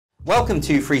Welcome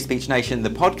to Free Speech Nation, the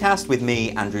podcast with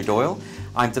me, Andrew Doyle.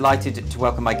 I'm delighted to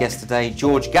welcome my guest today,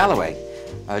 George Galloway.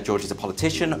 George is a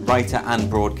politician, writer and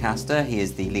broadcaster. He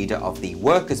is the leader of the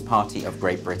Workers' Party of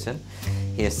Great Britain.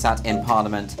 He has sat in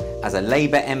Parliament as a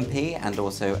Labour MP and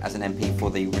also as an MP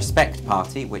for the Respect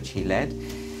Party, which he led.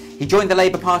 He joined the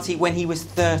Labour Party when he was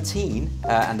 13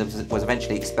 and was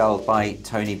eventually expelled by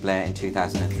Tony Blair in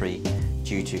 2003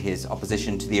 due to his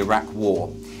opposition to the Iraq War.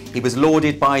 He was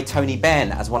lauded by Tony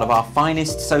Benn as one of our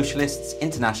finest socialists,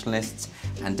 internationalists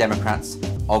and Democrats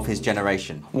of his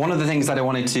generation. One of the things that I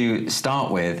wanted to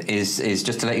start with is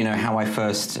just to let you know how I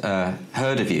first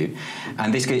heard of you.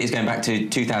 And this is going back to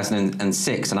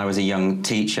 2006, and I was a young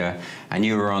teacher, and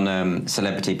you were on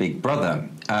Celebrity Big Brother.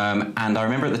 And I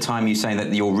remember at the time you saying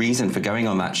that your reason for going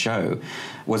on that show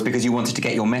was because you wanted to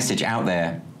get your message out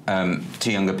there to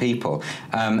younger people.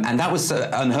 And that was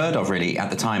unheard of, really, at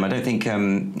the time. I don't think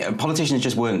politicians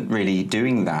just weren't really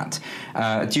doing that.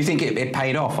 Do you think it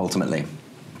paid off, ultimately?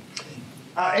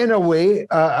 In a way,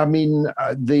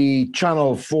 the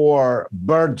Channel 4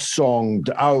 bird-songed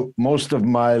out most of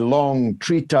my long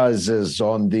treatises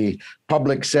on the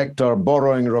public sector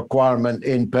borrowing requirement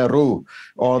in Peru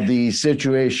or the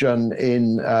situation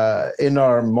in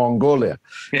Inner Mongolia.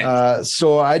 Yes.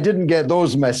 So I didn't get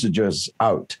those messages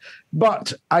out.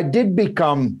 But I did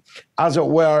become, as it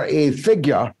were, a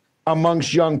figure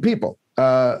amongst young people.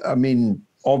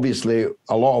 Obviously,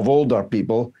 a lot of older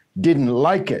people didn't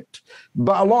like it,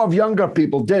 but a lot of younger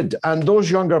people did. And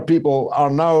those younger people are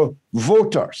now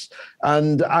voters.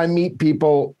 And I meet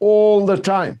people all the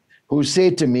time who say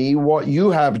to me what you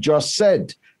have just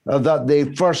said, that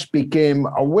they first became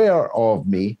aware of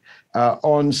me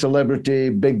on Celebrity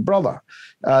Big Brother.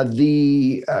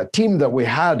 The team that we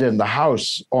had in the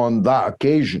house on that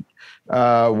occasion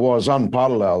was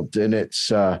unparalleled in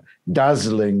its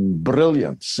dazzling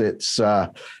brilliance.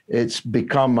 It's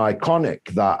become iconic,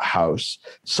 that house.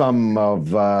 Some of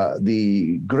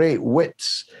the great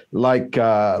wits, like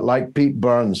Pete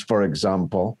Burns, for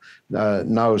example,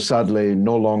 now sadly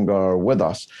no longer with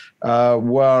us,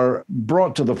 were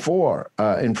brought to the fore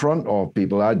in front of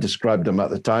people. I described him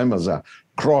at the time as a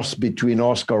cross between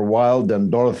Oscar Wilde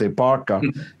and Dorothy Parker,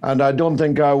 and I don't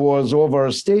think I was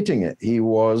overstating it. He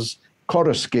was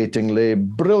coruscatingly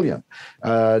brilliant.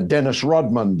 Dennis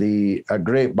Rodman, the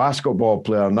great basketball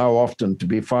player, now often to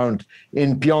be found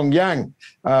in Pyongyang,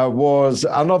 was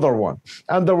another one.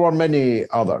 And there were many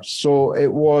others. So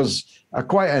it was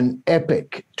quite an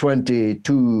epic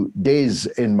 22 days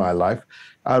in my life.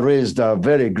 I raised a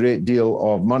very great deal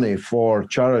of money for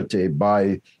charity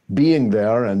by being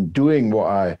there and doing what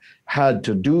I had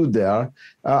to do there.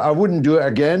 I wouldn't do it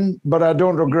again, but I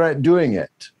don't regret doing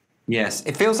it. Yes,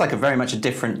 it feels like very much a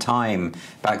different time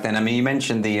back then. I mean, you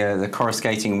mentioned the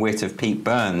coruscating wit of Pete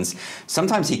Burns.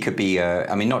 Sometimes he could be,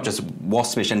 not just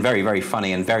waspish and very, very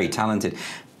funny and very talented,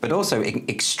 but also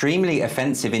extremely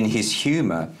offensive in his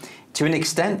humour, to an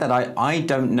extent that I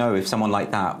don't know if someone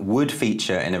like that would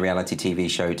feature in a reality TV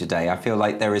show today. I feel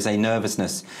like there is a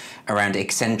nervousness around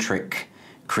eccentric,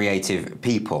 creative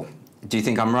people. Do you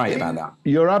think I'm right about that?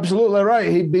 You're absolutely right.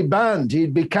 He'd be banned.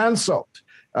 He'd be cancelled.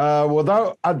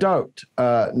 Without a doubt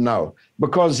now,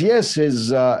 because yes,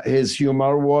 his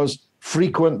humor was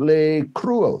frequently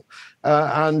cruel.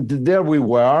 And there we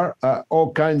were,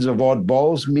 all kinds of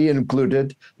oddballs, me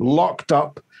included, locked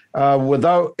up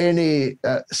without any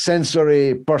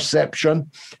sensory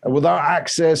perception, without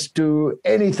access to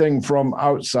anything from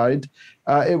outside.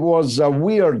 It was a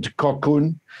weird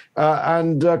cocoon,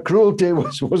 and cruelty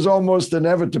was almost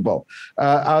inevitable,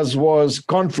 as was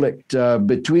conflict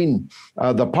between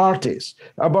the parties.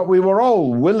 But we were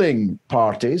all willing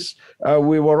parties.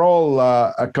 We were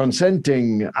all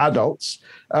consenting adults.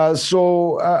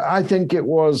 So I think it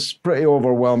was pretty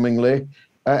overwhelmingly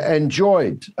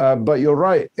enjoyed. But you're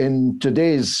right, in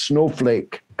today's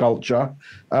snowflake culture,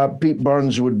 Pete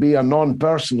Burns would be a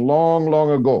non-person long,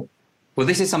 long ago. Well,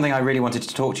 this is something I really wanted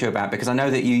to talk to you about, because I know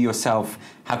that you yourself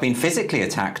have been physically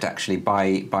attacked, actually,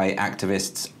 by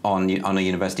activists on a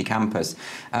university campus.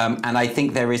 And I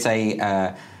think there is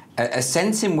a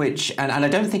sense in which, and I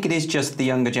don't think it is just the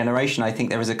younger generation, I think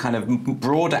there is a kind of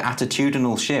broader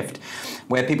attitudinal shift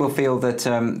where people feel that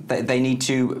they need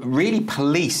to really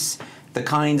police the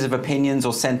kinds of opinions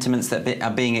or sentiments that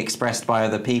are being expressed by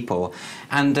other people,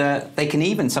 and they can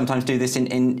even sometimes do this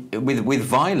with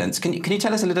violence. Can you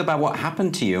tell us a little about what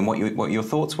happened to you and what your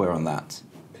thoughts were on that?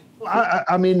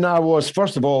 I was,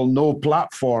 first of all, no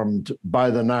platformed by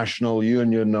the National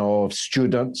Union of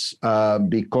Students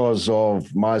because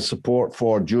of my support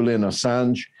for Julian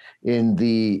Assange in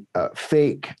the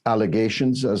fake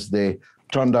allegations, as they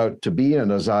turned out to be,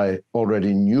 and as I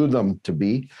already knew them to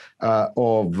be,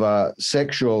 of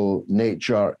sexual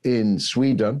nature in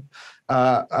Sweden.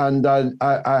 And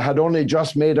I had only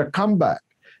just made a comeback,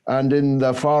 and in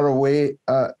the faraway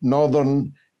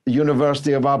Northern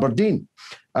University of Aberdeen,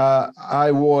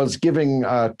 I was giving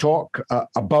a talk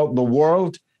about the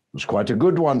world. It was quite a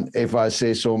good one, if I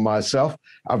say so myself.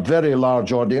 A very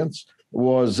large audience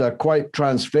was quite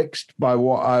transfixed by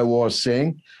what I was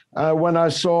saying when I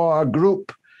saw a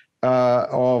group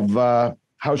of,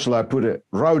 how shall I put it,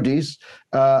 rowdies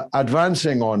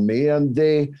advancing on me, and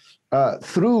they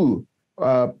threw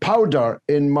powder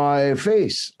in my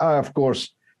face. I, of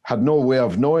course, had no way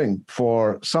of knowing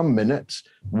for some minutes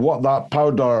what that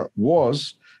powder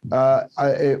was.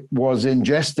 It was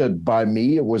ingested by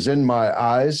me. It was in my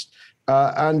eyes.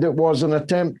 And it was an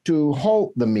attempt to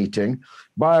halt the meeting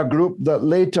by a group that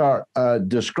later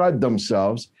described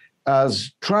themselves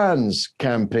as trans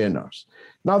campaigners.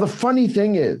 Now, the funny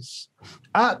thing is,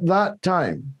 at that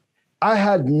time, I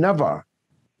had never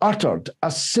uttered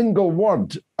a single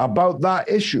word about that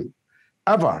issue,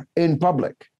 ever, in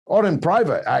public or in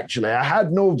private, actually. I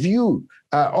had no view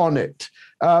on it.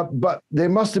 But they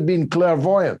must have been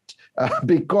clairvoyant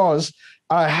because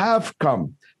I have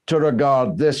come to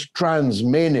regard this trans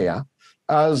mania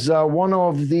as one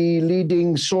of the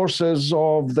leading sources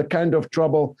of the kind of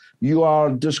trouble you are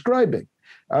describing,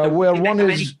 where one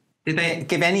is... Did they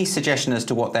give any suggestion as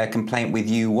to what their complaint with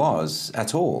you was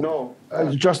at all? No,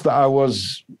 it's just that I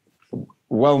was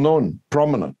well-known,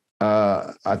 prominent.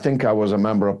 I think I was a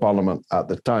member of parliament at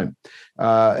the time.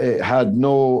 It had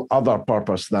no other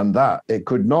purpose than that. It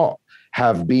could not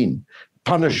have been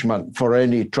punishment for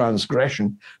any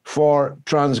transgression, for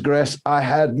transgress I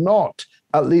had not,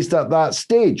 at least at that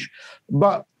stage.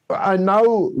 But I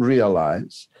now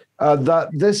realize that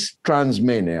this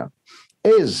transmania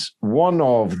is one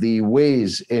of the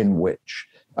ways in which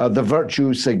the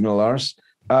virtue signalers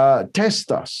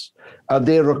test us.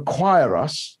 They require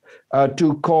us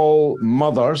to call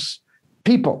mothers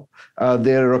people.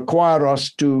 They require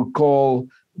us to call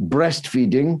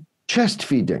breastfeeding chest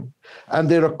feeding. And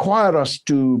they require us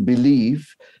to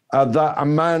believe that a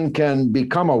man can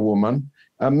become a woman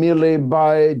merely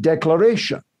by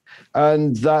declaration,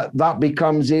 and that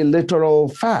becomes a literal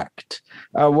fact.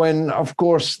 When, of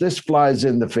course, this flies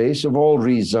in the face of all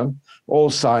reason, all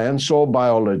science, all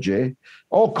biology,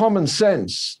 all common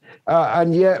sense.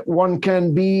 And yet one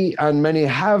can be, and many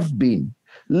have been,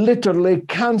 literally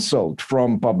cancelled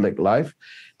from public life,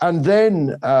 and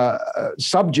then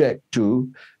subject to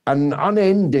an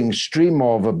unending stream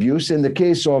of abuse. In the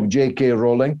case of J.K.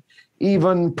 Rowling,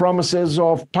 even promises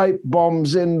of pipe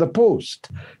bombs in the post.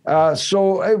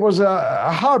 So it was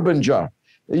a harbinger.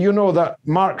 You know that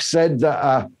Marx said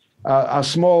that a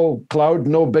small cloud,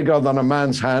 no bigger than a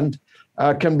man's hand,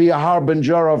 can be a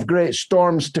harbinger of great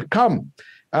storms to come.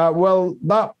 Well,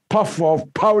 that puff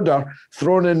of powder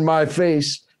thrown in my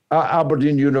face at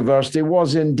Aberdeen University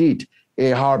was indeed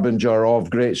a harbinger of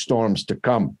great storms to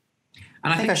come.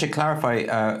 And I think I should clarify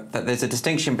that there's a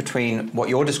distinction between what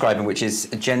you're describing, which is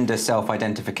gender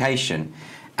self-identification,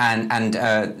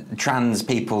 and trans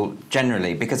people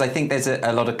generally, because I think there's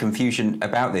a lot of confusion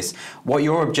about this. What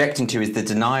you're objecting to is the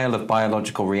denial of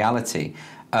biological reality.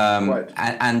 Right.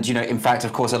 And, you know, in fact,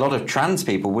 of course, a lot of trans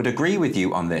people would agree with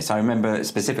you on this. I remember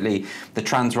specifically the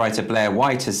trans writer Blair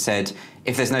White has said,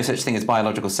 if there's no such thing as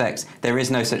biological sex, there is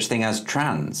no such thing as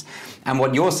trans. And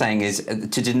what you're saying is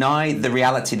to deny the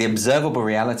reality, the observable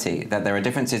reality, that there are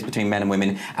differences between men and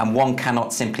women, and one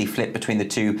cannot simply flip between the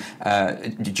two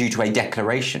due to a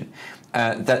declaration.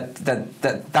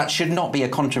 That should not be a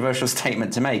controversial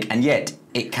statement to make, and yet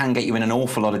it can get you in an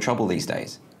awful lot of trouble these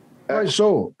days.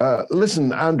 So,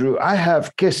 listen, Andrew, I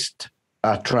have kissed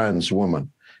a trans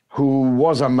woman who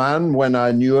was a man when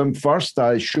I knew him first.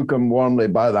 I shook him warmly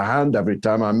by the hand every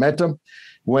time I met him.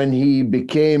 When he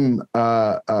became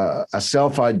a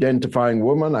self-identifying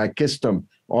woman, I kissed him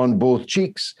on both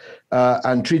cheeks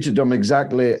and treated him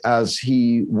exactly as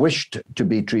he wished to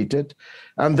be treated.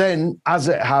 And then, as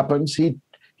it happens, he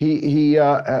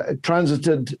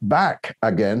transited back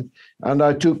again, and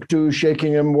I took to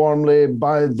shaking him warmly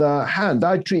by the hand.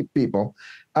 I treat people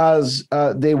as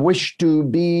they wish to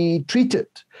be treated,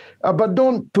 but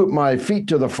don't put my feet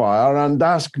to the fire and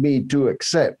ask me to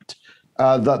accept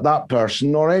that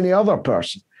person or any other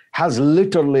person has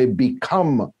literally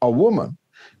become a woman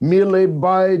merely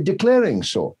by declaring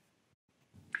so.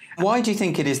 Why do you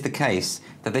think it is the case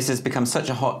that this has become such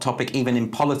a hot topic even in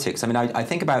politics? I mean, I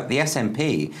think about the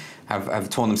SNP have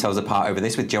torn themselves apart over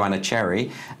this with Joanna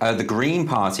Cherry. The Green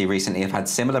Party recently have had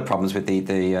similar problems with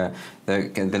the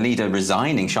leader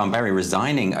resigning, Sean Berry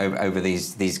resigning over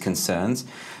these concerns.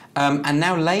 And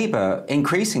now Labour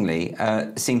increasingly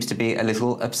seems to be a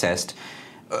little obsessed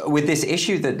with this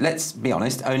issue that, let's be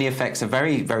honest, only affects a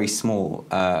very, very small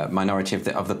minority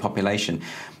of the population.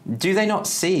 Do they not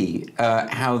see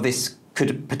how this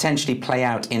could potentially play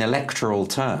out in electoral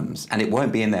terms, and it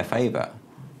won't be in their favour?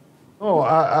 Oh,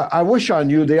 I wish I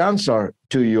knew the answer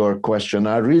to your question.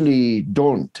 I really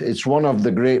don't. It's one of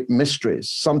the great mysteries.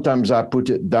 Sometimes I put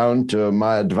it down to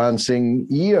my advancing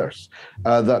years,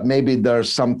 that maybe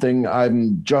there's something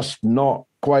I'm just not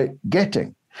quite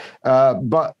getting.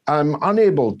 But I'm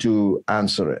unable to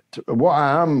answer it. What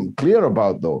I am clear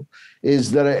about, though,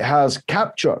 is that it has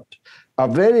captured a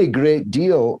very great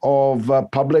deal of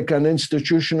public and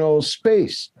institutional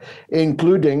space,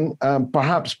 including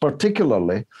perhaps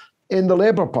particularly in the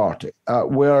Labour Party,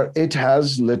 where it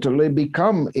has literally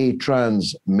become a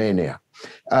trans mania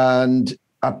and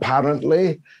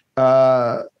apparently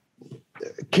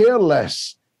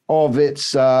careless of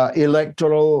its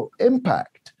electoral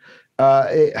impact.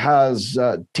 It has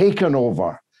taken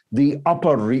over the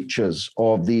upper reaches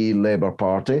of the Labour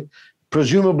Party,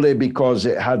 presumably because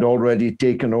it had already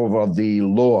taken over the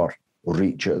lower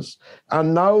reaches.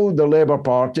 And now the Labour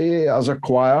Party, as a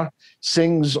choir,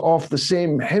 sings off the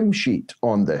same hymn sheet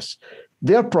on this.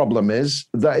 Their problem is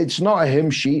that it's not a hymn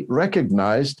sheet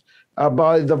recognised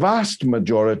by the vast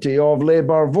majority of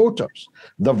Labour voters,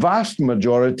 the vast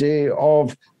majority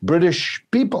of British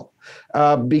people.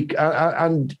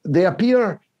 And they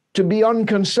appear to be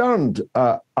unconcerned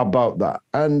about that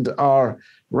and are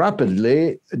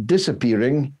rapidly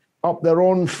disappearing up their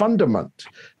own fundament,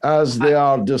 as they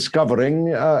are discovering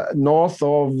north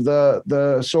of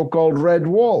the so-called Red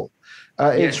Wall.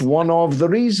 It's one of the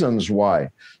reasons why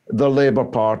the Labour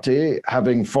Party,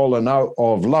 having fallen out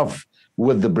of love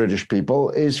with the British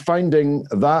people, is finding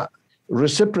that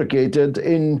reciprocated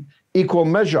in equal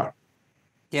measure.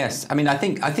 Yes, I mean, I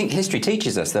think history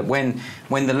teaches us that when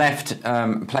the left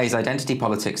plays identity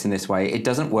politics in this way, it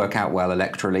doesn't work out well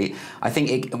electorally. I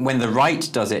think when the right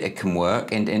does it, it can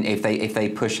work, and if they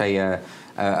push a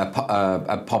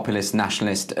populist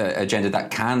nationalist agenda,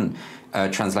 that can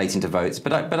translate into votes.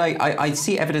 But I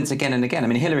see evidence again and again. I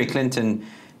mean, Hillary Clinton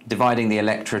dividing the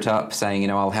electorate up, saying,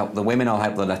 I'll help the women, I'll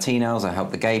help the Latinos, I'll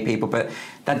help the gay people, but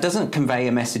that doesn't convey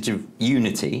a message of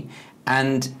unity.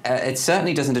 And it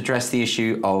certainly doesn't address the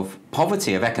issue of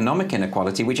poverty, of economic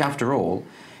inequality, which, after all,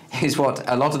 is what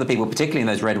a lot of the people, particularly in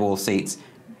those red wall seats,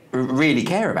 really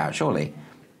care about, surely.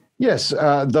 Yes,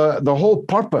 the whole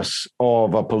purpose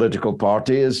of a political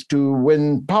party is to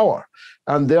win power,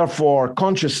 and therefore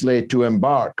consciously to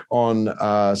embark on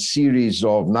a series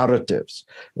of narratives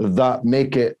that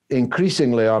make it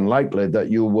increasingly unlikely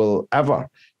that you will ever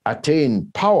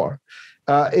attain power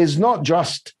is not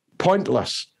just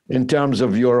pointless in terms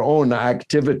of your own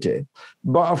activity,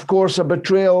 but of course a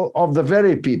betrayal of the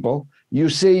very people you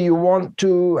say you want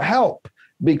to help,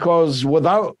 because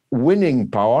without winning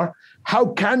power, how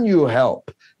can you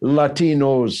help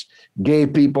Latinos, gay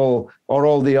people, or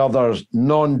all the other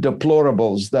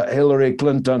non-deplorables that Hillary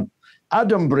Clinton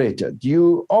adumbrated?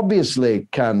 You obviously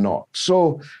cannot.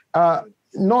 So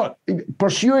not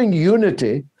pursuing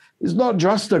unity is not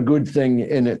just a good thing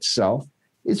in itself.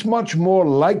 It's much more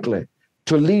likely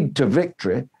to lead to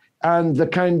victory and the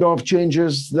kind of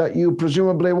changes that you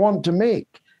presumably want to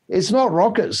make. It's not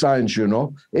rocket science,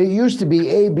 It used to be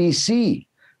ABC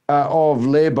of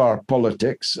Labour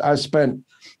politics. I spent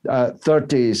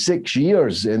 36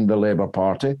 years in the Labour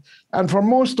Party, and for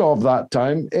most of that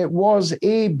time, it was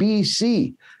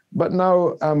ABC. But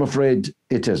now, I'm afraid,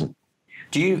 it isn't.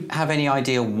 Do you have any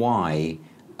idea why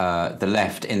the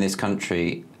left in this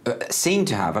country seem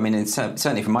to have,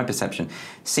 certainly from my perception,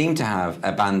 seem to have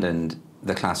abandoned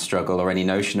the class struggle or any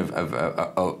notion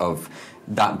of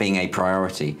that being a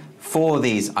priority for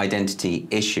these identity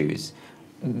issues?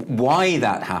 Why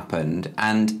that happened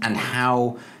and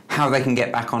how they can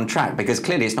get back on track? Because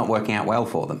clearly it's not working out well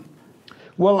for them.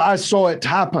 Well, I saw it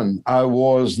happen. I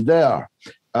was there.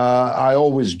 I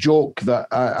always joke that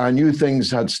I knew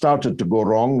things had started to go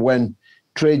wrong when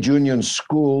trade union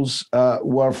schools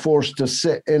were forced to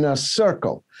sit in a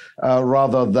circle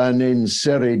rather than in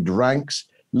serried ranks,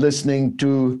 listening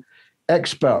to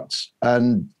experts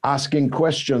and asking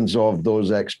questions of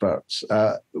those experts.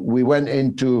 We went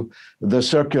into the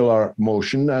circular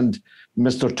motion, and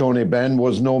Mr. Tony Benn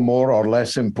was no more or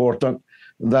less important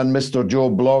than Mr. Joe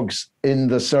Bloggs in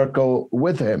the circle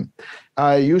with him.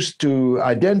 I used to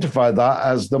identify that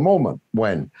as the moment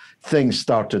when things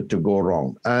started to go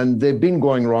wrong. And they've been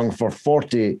going wrong for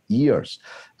 40 years.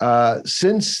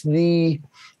 Since the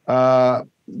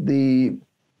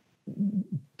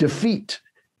defeat,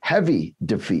 heavy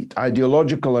defeat,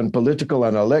 ideological and political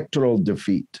and electoral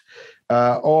defeat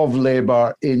of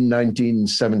Labour in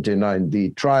 1979,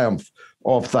 the triumph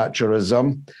of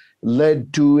Thatcherism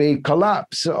led to a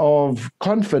collapse of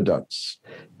confidence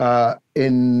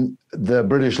in the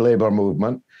British Labour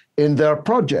movement, in their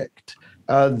project.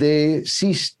 They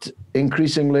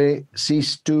increasingly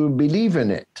ceased to believe in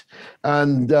it,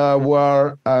 and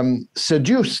were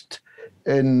seduced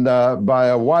by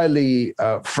a wily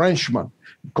Frenchman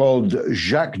called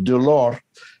Jacques Delors,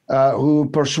 who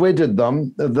persuaded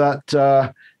them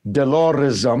that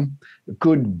Delorsism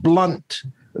could blunt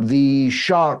the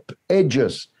sharp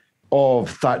edges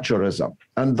of Thatcherism.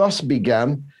 And thus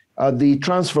began the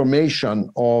transformation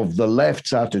of the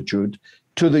left's attitude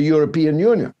to the European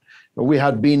Union. We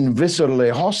had been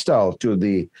viscerally hostile to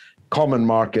the common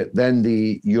market, then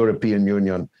the European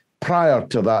Union, prior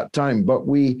to that time, but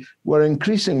we were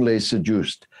increasingly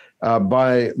seduced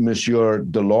by Monsieur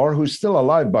Delors, who's still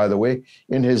alive, by the way,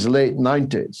 in his late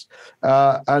 90s.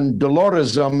 And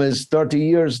Delorsism is 30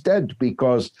 years dead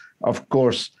because, of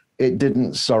course, it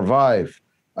didn't survive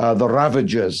the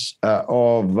ravages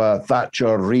of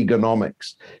Thatcher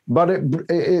Reaganomics. But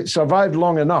it survived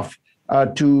long enough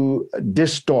to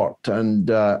distort and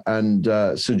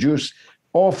seduce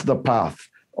off the path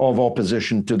of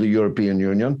opposition to the European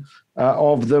Union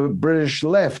of the British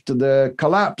left. The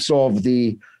collapse of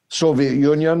the Soviet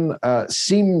Union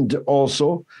seemed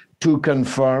also to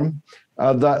confirm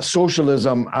that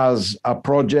socialism as a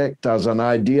project, as an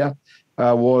idea,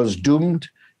 was doomed.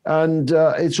 And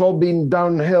it's all been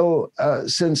downhill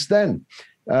since then.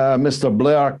 Mr.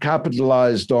 Blair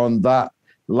capitalized on that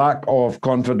lack of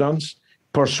confidence,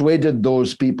 persuaded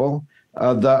those people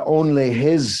that only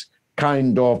his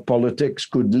kind of politics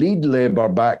could lead Labour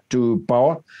back to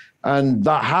power. And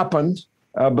that happened,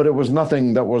 but it was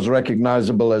nothing that was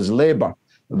recognizable as Labour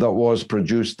that was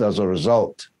produced as a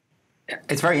result.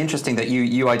 It's very interesting that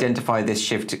you identify this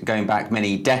shift going back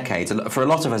many decades. For a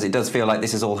lot of us, it does feel like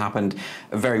this has all happened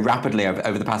very rapidly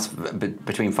over the past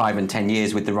between 5 and 10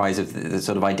 years with the rise of the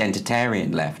sort of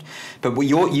identitarian left. But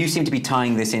you seem to be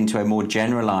tying this into a more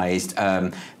generalised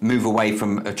move away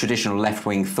from a traditional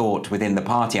left-wing thought within the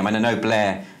party. I mean, I know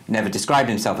Blair never described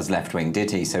himself as left-wing,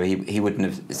 did he? So he wouldn't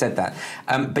have said that.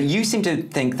 But you seem to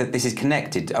think that this is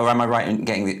connected, or am I right in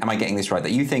am I getting this right?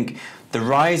 That you think the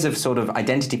rise of sort of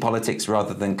identity politics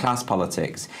rather than class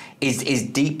politics is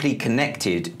deeply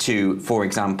connected to, for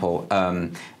example,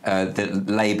 the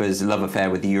Labour's love affair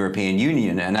with the European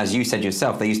Union. And as you said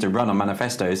yourself, they used to run on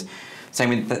manifestos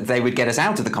saying that they would get us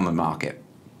out of the common market.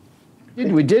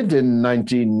 We did in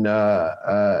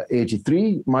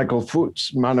 1983. Michael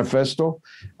Foot's manifesto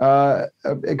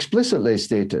explicitly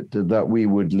stated that we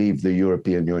would leave the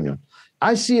European Union.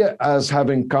 I see it as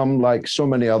having come, like so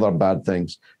many other bad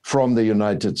things, from the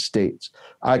United States.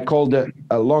 I called it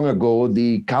long ago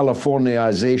the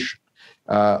Californiization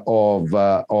of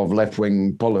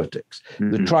left-wing politics,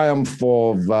 the triumph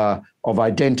of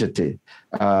identity,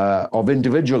 of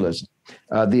individualism.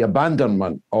 The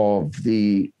abandonment of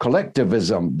the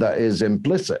collectivism that is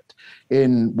implicit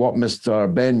in what Mr.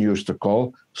 Ben used to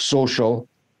call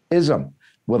socialism,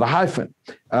 with a hyphen.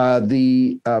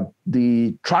 The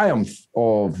triumph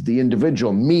of the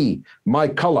individual, me, my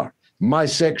color, my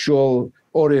sexual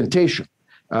orientation,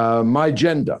 my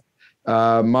gender,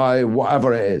 my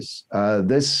whatever it is.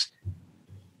 This,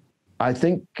 I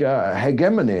think,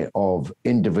 hegemony of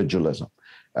individualism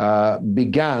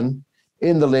began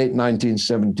in the late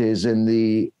 1970s, in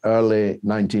the early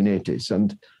 1980s.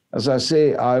 And as I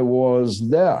say, I was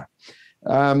there.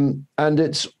 And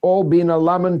it's all been a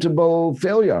lamentable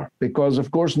failure because,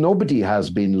 of course, nobody has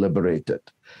been liberated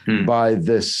by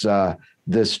this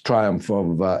triumph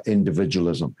of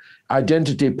individualism.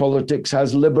 Identity politics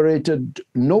has liberated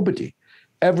nobody.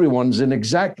 Everyone's in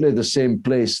exactly the same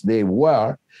place they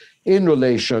were in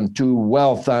relation to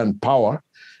wealth and power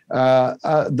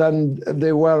than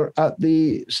they were at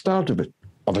the start of it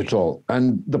all.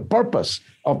 And the purpose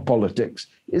of politics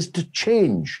is to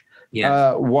change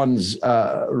one's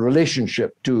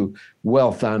relationship to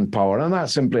wealth and power. And that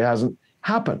simply hasn't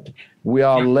happened. We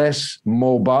are less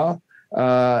mobile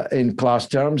in class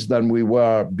terms than we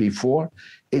were before.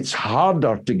 It's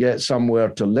harder to get somewhere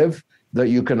to live that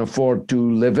you can afford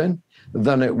to live in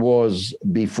than it was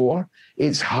before.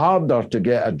 It's harder to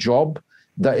get a job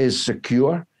that is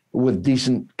secure with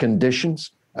decent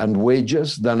conditions and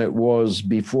wages than it was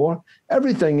before.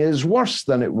 Everything is worse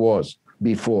than it was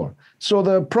before. So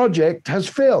the project has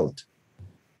failed.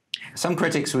 Some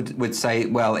critics would say,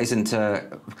 well, isn't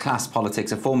class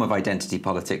politics a form of identity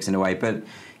politics in a way? But,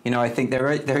 I think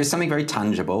there is something very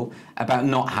tangible about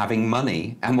not having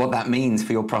money and what that means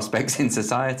for your prospects in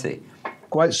society.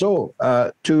 Quite so.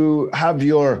 To have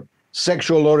your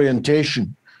sexual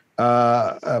orientation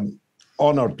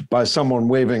honored by someone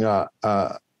waving a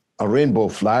rainbow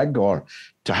flag, or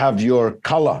to have your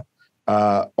color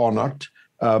honored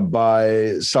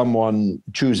by someone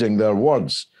choosing their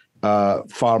words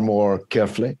far more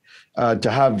carefully, to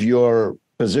have your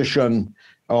position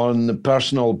on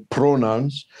personal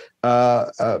pronouns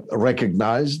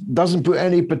recognized, doesn't put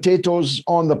any potatoes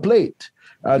on the plate,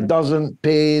 doesn't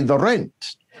pay the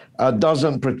rent,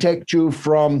 doesn't protect you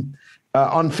from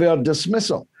unfair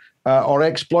dismissal or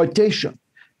exploitation.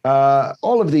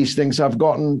 All of these things have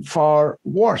gotten far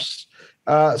worse.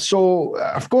 So,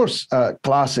 of course,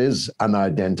 class is an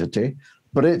identity,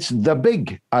 but it's the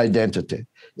big identity.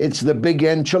 It's the big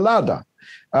enchilada.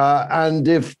 And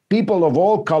if people of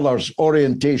all colors,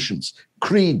 orientations,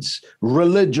 creeds,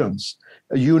 religions,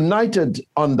 united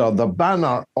under the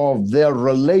banner of their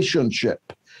relationship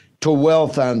to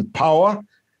wealth and power,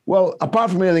 well,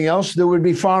 apart from anything else, there would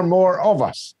be far more of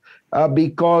us,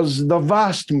 because the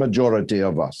vast majority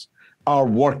of us are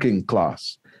working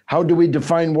class. How do we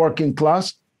define working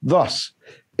class? Thus,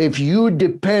 if you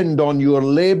depend on your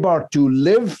labor to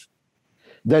live,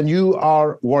 then you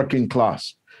are working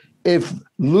class. If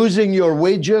losing your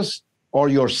wages or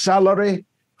your salary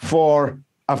for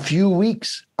a few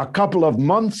weeks, a couple of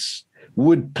months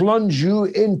would plunge you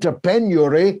into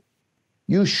penury,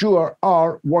 you sure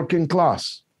are working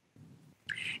class.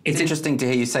 It's interesting to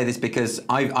hear you say this, because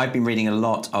I've been reading a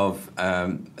lot of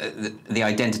the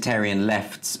identitarian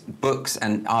left's books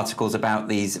and articles about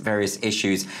these various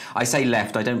issues. I say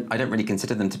left. I don't really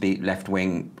consider them to be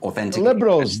left-wing authentically.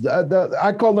 Liberals.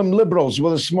 I call them liberals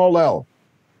with a small L.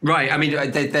 Right. I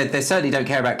mean, they certainly don't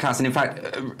care about class. And in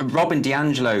fact, Robin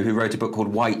DiAngelo, who wrote a book called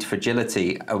White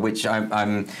Fragility, which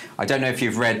I don't know if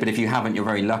you've read, but if you haven't, you're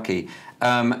very lucky.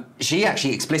 She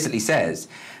actually explicitly says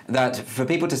that for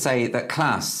people to say that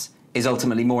class is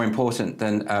ultimately more important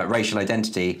than racial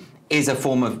identity is a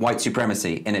form of white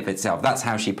supremacy in it itself. That's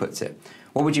how she puts it.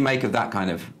 What would you make of that kind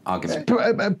of argument?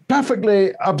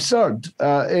 Perfectly absurd.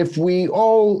 If we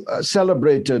all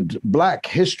celebrated Black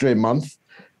History Month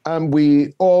and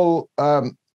we all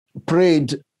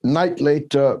prayed nightly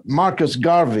to Marcus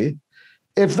Garvey,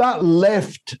 if that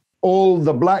left all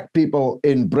the Black people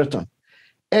in Britain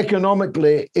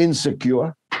economically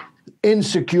insecure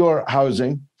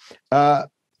housing,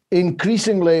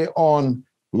 increasingly on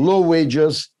low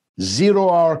wages,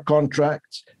 0-hour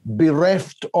contracts,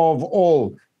 bereft of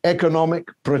all economic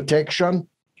protection,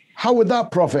 how would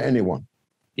that profit anyone?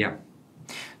 Yeah.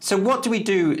 So what do we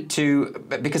do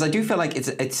because I do feel like it's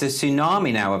a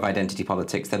tsunami now of identity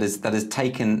politics that has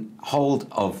taken hold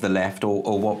of the left,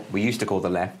 or what we used to call the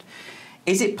left.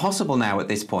 Is it possible now at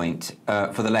this point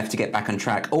for the left to get back on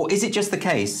track? Or is it just the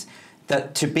case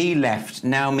that to be left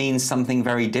now means something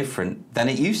very different than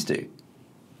it used to?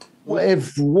 Well,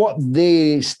 if what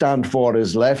they stand for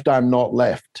is left, I'm not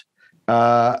left.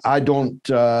 I don't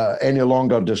any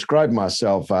longer describe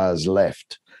myself as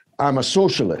left. I'm a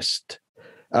socialist,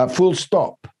 full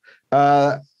stop.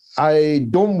 I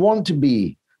don't want to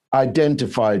be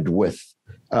identified with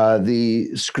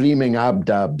the screaming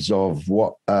abdabs of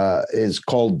what is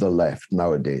called the left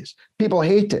nowadays. People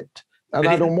hate it, and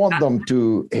I don't want them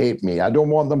to hate me. I don't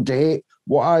want them to hate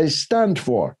what I stand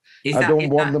for.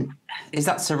 Is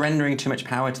that surrendering too much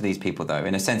power to these people, though?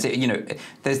 In a sense,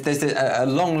 there's a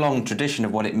long tradition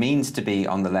of what it means to be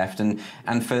on the left, and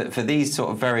for these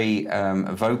sort of very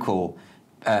vocal,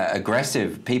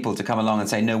 aggressive people to come along and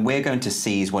say, no, we're going to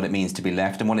seize what it means to be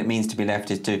left, and what it means to be left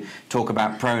is to talk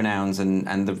about pronouns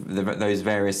and those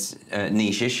various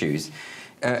niche issues.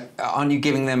 Aren't you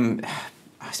giving them,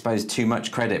 I suppose, too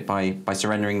much credit by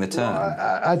surrendering the term?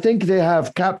 Well, I think they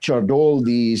have captured all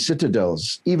the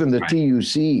citadels. Even the Right.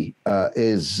 TUC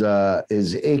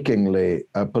is achingly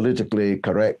politically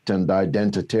correct and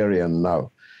identitarian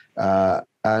now,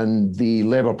 and the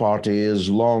Labour Party is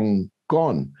long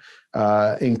gone.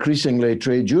 Increasingly,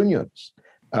 trade unions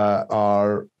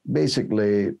are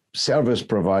basically service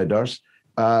providers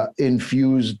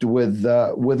infused with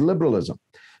liberalism.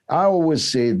 I always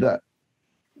say that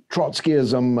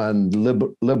Trotskyism and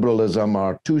liberalism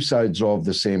are two sides of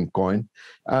the same coin,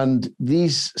 and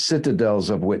these citadels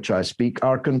of which I speak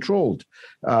are controlled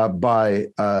by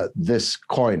this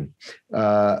coin,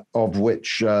 of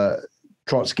which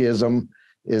Trotskyism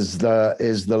is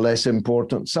the less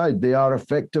important side. They are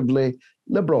effectively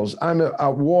liberals. I'm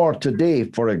at war today,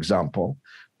 for example,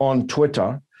 on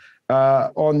Twitter,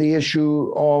 on the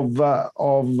issue of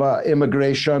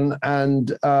immigration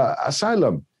and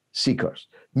asylum seekers,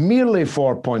 merely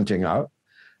for pointing out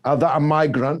that a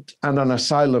migrant and an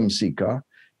asylum seeker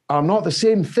are not the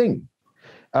same thing.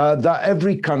 That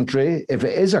every country, if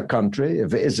it is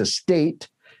a state,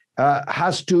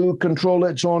 has to control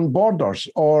its own borders,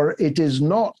 or it is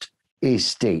not a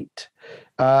state.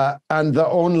 And that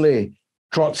only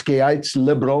Trotskyites,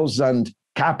 liberals, and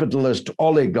capitalist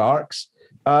oligarchs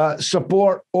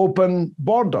support open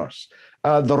borders.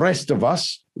 The rest of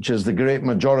us, which is the great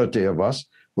majority of us,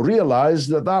 realize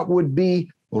that that would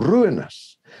be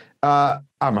ruinous.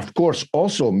 I'm, of course,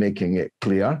 also making it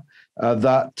clear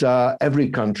that every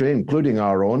country, including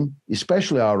our own,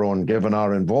 especially our own, given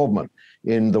our involvement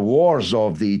in the wars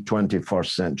of the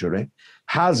 21st century,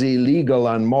 has a legal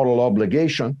and moral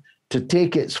obligation to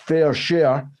take its fair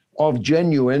share of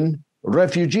genuine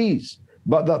refugees.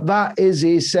 But that is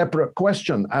a separate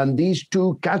question, and these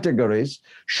two categories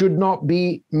should not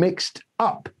be mixed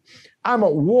up. I'm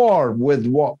at war with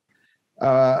what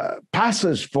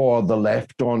passes for the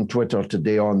left on Twitter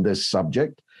today on this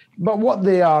subject, but what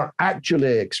they are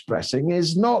actually expressing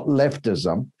is not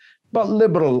leftism, but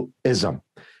liberalism.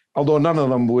 Although none of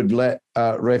them would let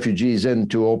refugees in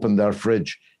to open their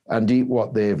fridge and eat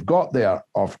what they've got there,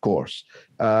 of course.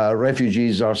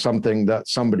 Refugees are something that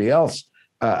somebody else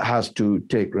has to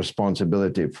take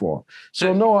responsibility for.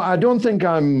 So no, I don't think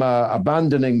I'm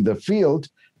abandoning the field.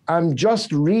 I'm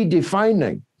just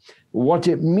redefining what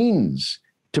it means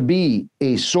to be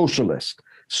a socialist.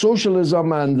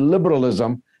 Socialism and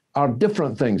liberalism are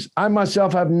different things. I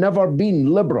myself have never been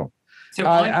liberal. So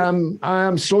I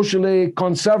am socially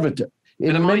conservative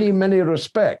in many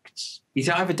respects. You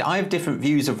see, I have different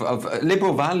views of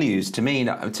liberal values. To me,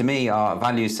 are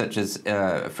values such as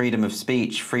freedom of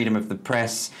speech, freedom of the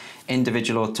press,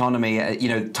 individual autonomy,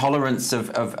 tolerance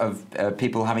of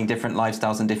people having different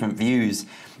lifestyles and different views.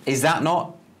 Is that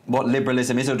not what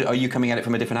liberalism is, or are you coming at it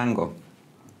from a different angle?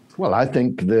 Well, I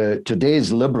think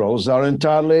today's liberals are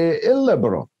entirely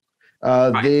illiberal.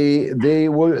 Right. They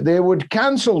would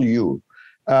cancel you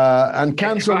and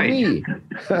cancel me.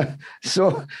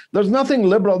 So there's nothing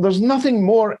liberal. There's nothing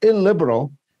more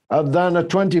illiberal than a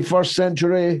 21st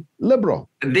century liberal.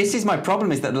 This is my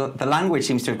problem, is that the language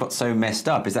seems to have got so messed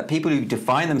up, is that people who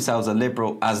define themselves as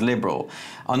liberal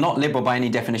are not liberal by any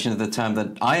definition of the term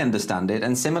that I understand it.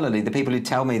 And similarly, the people who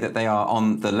tell me that they are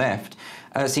on the left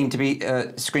seem to be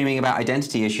screaming about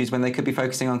identity issues when they could be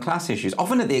focusing on class issues,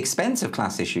 often at the expense of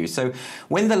class issues. So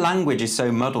when the language is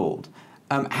so muddled,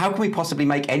 how can we possibly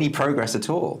make any progress at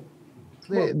all?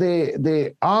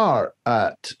 They are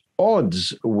at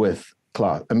odds with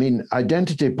class. I mean,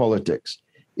 identity politics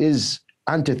is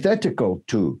antithetical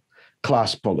to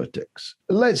class politics.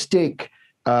 Let's take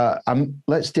a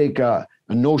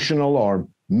notional or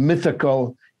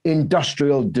mythical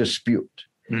industrial dispute.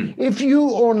 If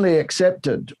you only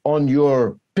accepted on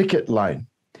your picket line,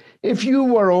 if you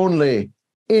were only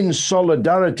in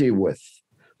solidarity with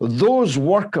those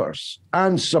workers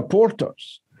and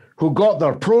supporters who got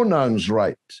their pronouns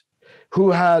right,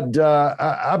 who had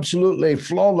absolutely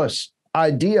flawless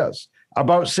ideas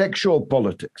about sexual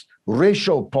politics,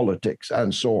 racial politics,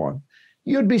 and so on,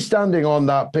 you'd be standing on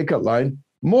that picket line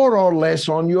more or less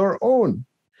on your own.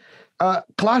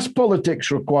 Class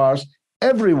politics requires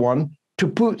everyone to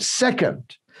put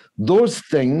second those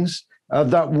things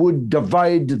that would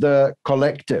divide the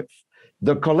collective.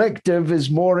 The collective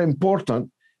is more important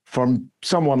from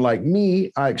someone like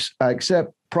me. I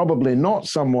accept probably not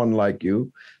someone like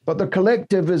you, but the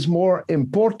collective is more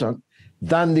important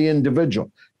than the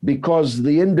individual, because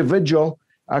the individual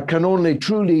can only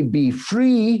truly be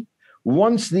free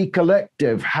once the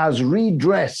collective has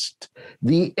redressed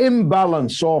the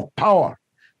imbalance of power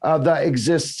that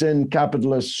exists in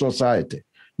capitalist society.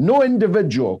 No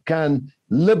individual can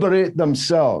liberate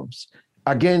themselves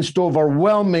against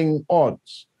overwhelming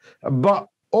odds, but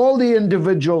all the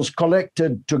individuals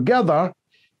collected together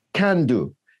can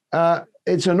do.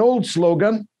 It's an old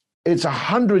slogan. It's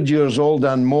 100 years old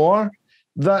and more,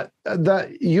 that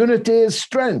unity is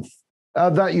strength,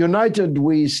 that united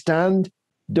we stand,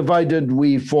 divided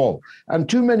we fall. And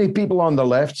too many people on the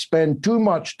left spend too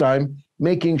much time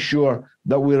making sure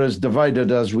that we're as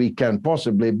divided as we can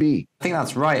possibly be. I think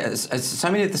that's right. As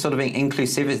so many of the sort of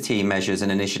inclusivity measures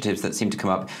and initiatives that seem to come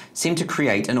up seem to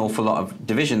create an awful lot of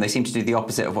division. They seem to do the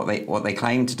opposite of what they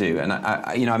claim to do. And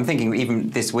I'm thinking even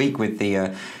this week with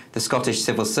the the Scottish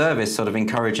Civil Service sort of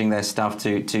encouraging their staff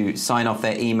to sign off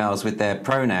their emails with their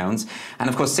pronouns. And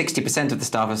of course, 60% of the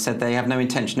staff have said they have no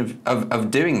intention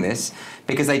of doing this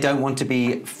because they don't want to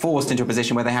be forced into a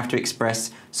position where they have to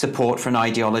express support for an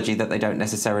ideology that they don't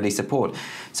necessarily support.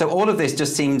 So all of this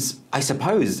just seems, I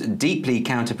suppose, deeply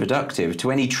counterproductive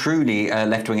to any truly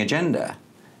left-wing agenda.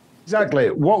 Exactly.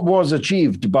 What was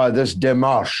achieved by this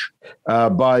démarche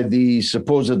by the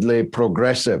supposedly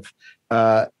progressive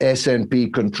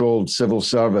SNP-controlled civil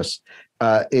service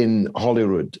in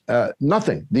Holyrood?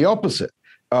 Nothing. The opposite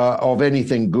of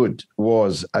anything good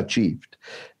was achieved.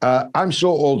 I'm so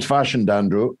old-fashioned,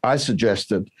 Andrew, I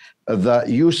suggested that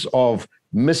use of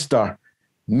Mr.,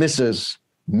 Mrs.,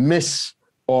 Miss,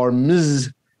 or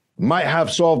Ms. might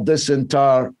have solved this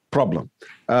entire problem.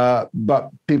 But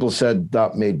people said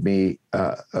that made me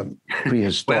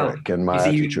prehistoric in my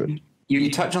attitude. You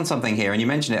touch on something here, and you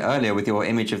mentioned it earlier with your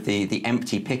image of the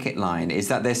empty picket line, is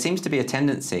that there seems to be a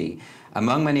tendency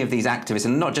among many of these activists,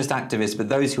 and not just activists, but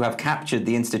those who have captured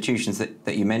the institutions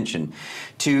that you mentioned,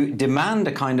 to demand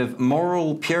a kind of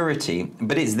moral purity,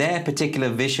 but it's their particular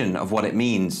vision of what it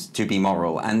means to be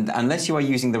moral. And unless you are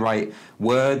using the right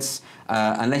words,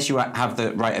 unless you have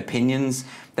the right opinions,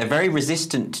 they're very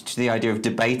resistant to the idea of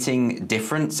debating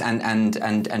difference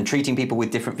and treating people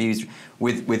with different views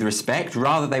with respect.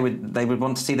 Rather, they would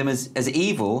want to see them as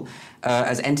evil,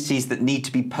 as entities that need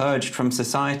to be purged from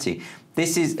society.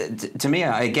 This is, to me,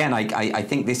 again, I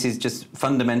think this is just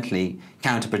fundamentally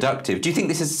counterproductive. Do you think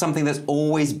this is something that's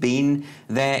always been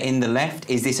there in the left?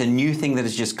 Is this a new thing that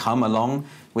has just come along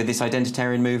with this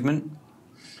identitarian movement?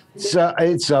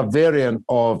 It's a variant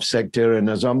of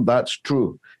sectarianism, that's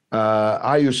true.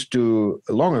 I used to,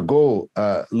 long ago,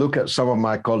 look at some of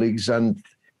my colleagues and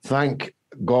thank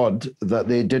God that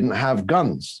they didn't have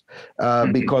guns,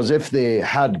 because if they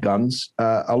had guns,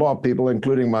 a lot of people,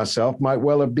 including myself, might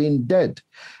well have been dead.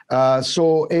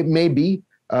 So it may be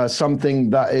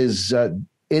something that is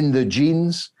in the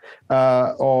genes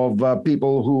of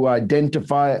people who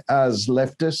identify as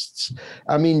leftists.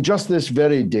 I mean, just this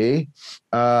very day,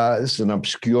 this is an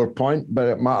obscure point, but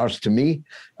it matters to me,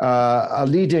 a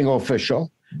leading official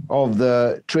of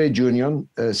the trade union,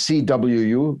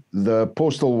 CWU, the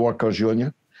Postal Workers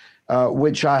Union,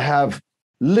 which I have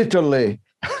literally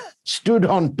stood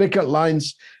on picket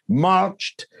lines,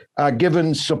 marched,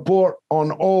 given support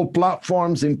on all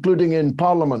platforms, including in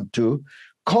Parliament too,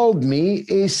 called me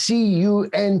a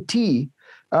CUNT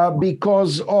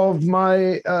because of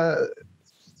my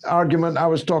argument I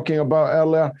was talking about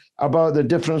earlier about the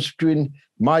difference between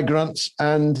migrants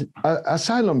and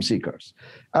asylum seekers.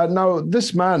 Now,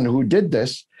 this man who did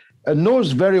this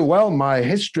knows very well my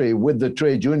history with the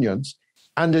trade unions,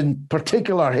 and in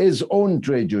particular his own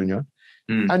trade union,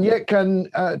 and yet can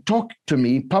talk to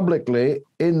me publicly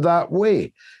in that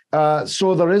way.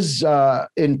 So there is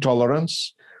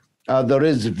intolerance, there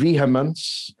is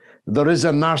vehemence, there is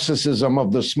a narcissism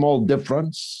of the small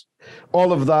difference.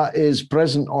 All of that is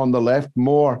present on the left,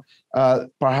 more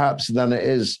perhaps than it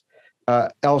is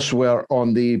elsewhere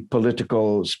on the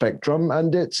political spectrum,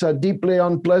 and it's a deeply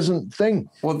unpleasant thing.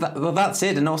 Well, that's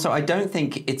it. And also, I don't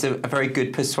think it's a very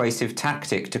good persuasive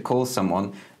tactic to call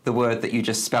someone the word that you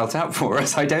just spelt out for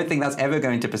us. I don't think that's ever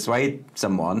going to persuade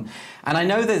someone. And I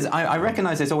know I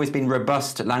recognise there's always been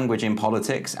robust language in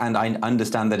politics, and I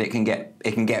understand that it can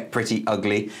get pretty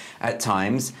ugly at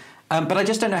times. But I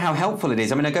just don't know how helpful it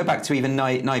is. I mean, I go back to even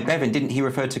Nye Bevan. Didn't he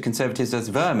refer to Conservatives as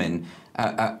vermin,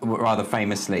 rather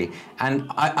famously? And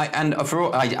I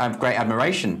have great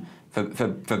admiration for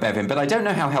Bevan, but I don't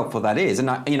know how helpful that is. And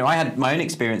I had my own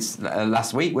experience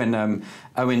last week when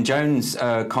Owen Jones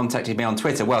contacted me on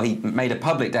Twitter. Well, he made a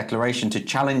public declaration to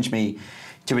challenge me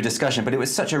to a discussion, but it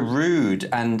was such a rude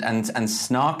and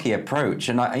snarky approach.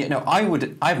 And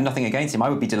I have nothing against him. I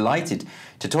would be delighted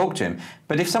to talk to him.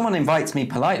 But if someone invites me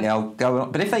politely, I'll go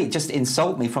on. But if they just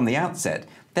insult me from the outset,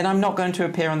 then I'm not going to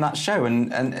appear on that show.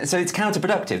 And so it's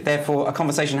counterproductive. Therefore, a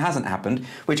conversation hasn't happened,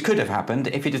 which could have happened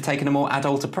if you'd have taken a more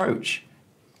adult approach.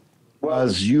 Well,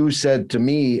 as you said to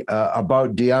me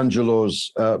about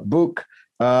D'Angelo's book,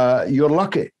 you're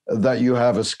lucky that you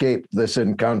have escaped this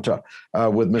encounter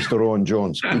with Mr. Owen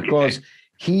Jones, because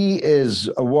he is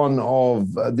one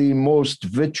of the most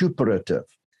vituperative,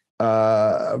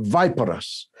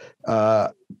 viperous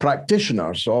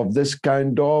practitioners of this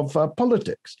kind of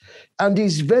politics. And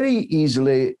he's very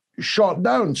easily shot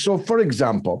down. So, for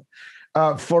example,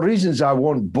 for reasons I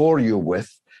won't bore you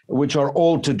with, which are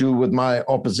all to do with my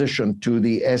opposition to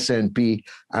the SNP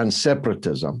and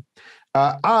separatism,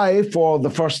 I, for the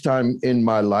first time in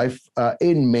my life,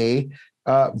 in May,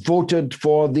 voted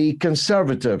for the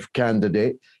Conservative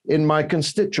candidate in my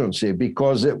constituency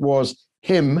because it was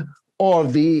him or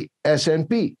the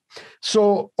SNP.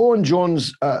 So Owen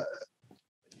Jones,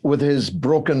 with his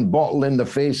broken bottle in the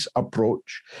face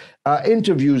approach,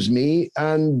 interviews me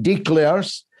and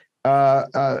declares in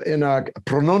a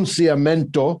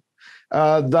pronunciamento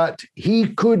that he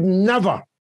could never,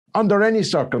 under any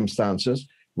circumstances,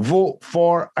 vote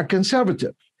for a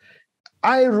Conservative.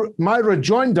 My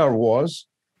rejoinder was,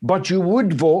 but you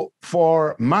would vote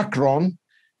for Macron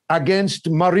against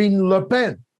Marine Le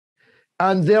Pen.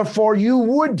 And therefore you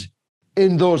would,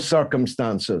 in those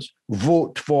circumstances,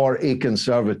 vote for a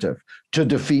Conservative to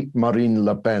defeat Marine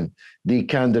Le Pen, the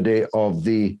candidate of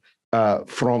the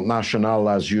Front National,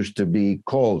 as used to be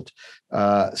called.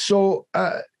 So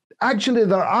actually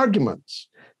their arguments,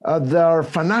 their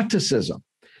fanaticism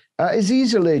is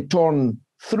easily torn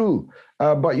through,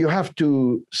 but you have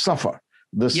to suffer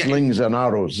the slings and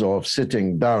arrows of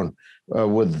sitting down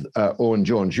with Owen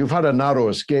Jones. You've had a narrow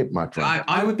escape, my friend.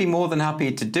 I would be more than happy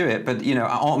to do it, but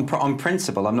on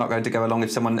principle, I'm not going to go along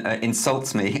if someone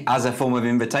insults me as a form of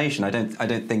invitation. I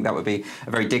don't think that would be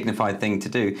a very dignified thing to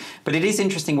do. But it is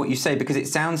interesting what you say, because it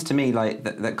sounds to me like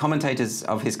that commentators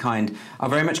of his kind are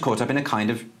very much caught up in a kind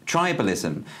of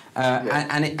tribalism,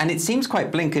 and it seems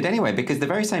quite blinkered anyway, because the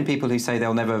very same people who say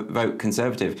they'll never vote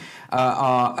Conservative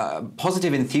are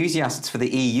positive enthusiasts for the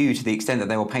EU to the extent that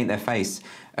they will paint their face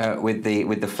with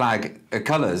the flag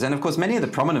colours. And of course, many of the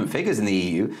prominent figures in the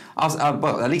EU are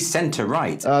well, at least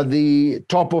centre-right. The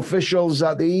top officials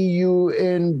at the EU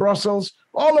in Brussels,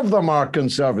 all of them are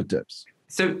Conservatives.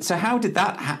 So how did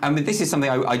that? I mean, this is something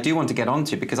I do want to get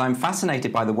onto, because I'm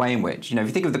fascinated by the way in which, if you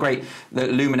think of the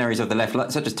luminaries of the left,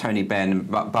 such as Tony Benn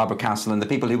and Barbara Castle, and the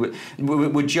people who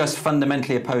were just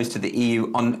fundamentally opposed to the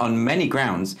EU on many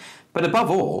grounds, but above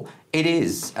all, it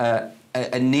is a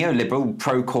neoliberal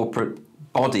pro-corporate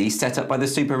body set up by the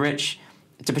super rich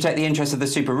to protect the interests of the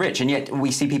super rich, and yet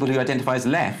we see people who identify as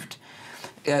left.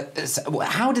 So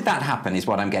how did that happen? Is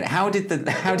what I'm getting.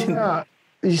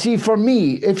 You see, for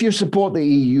me, if you support the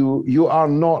EU, you are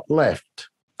not left.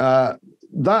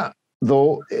 That,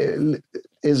 though,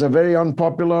 is a very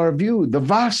unpopular view. The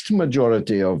vast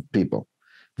majority of people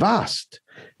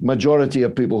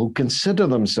who consider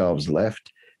themselves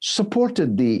left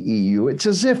supported the EU. It's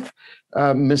as if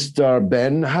Mr.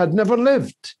 Benn had never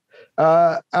lived.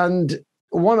 And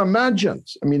one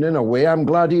imagines, I mean, in a way, I'm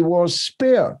glad he was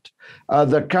spared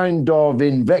the kind of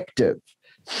invective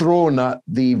thrown at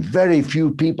the very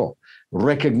few people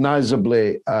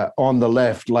recognizably on the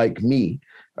left like me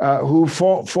who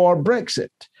fought for Brexit.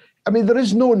 I mean, there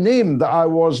is no name that I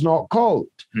was not called,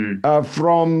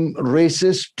 from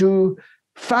racist to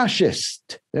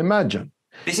fascist. Imagine.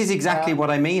 This is exactly what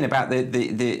I mean about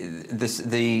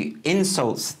the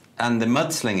insults and the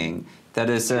mudslinging that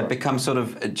has become sort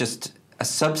of just a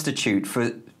substitute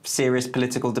for serious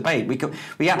political debate.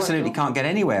 We absolutely can't get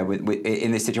anywhere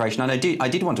in this situation. And I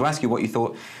did want to ask you what you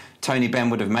thought Tony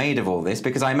Benn would have made of all this,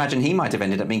 because I imagine he might have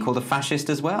ended up being called a fascist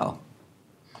as well.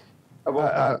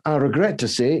 I regret to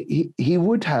say he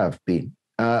would have been.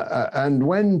 And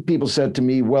when people said to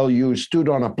me, well, you stood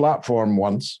on a platform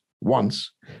once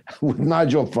with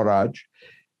Nigel Farage,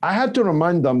 I had to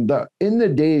remind them that in the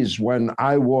days when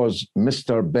I was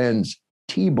Mr. Benn's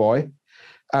tea boy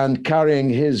and carrying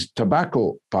his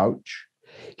tobacco pouch,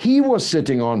 he was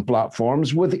sitting on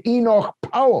platforms with Enoch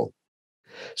Powell.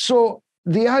 So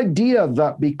the idea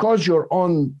that because you're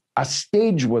on a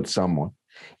stage with someone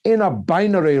in a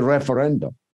binary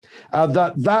referendum,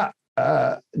 that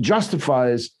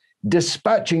justifies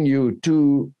dispatching you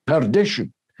to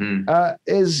perdition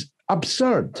is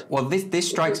absurd. Well, this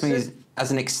strikes me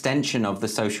as an extension of the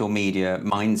social media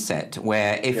mindset,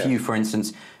 where if you, for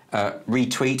instance,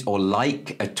 retweet or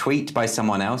like a tweet by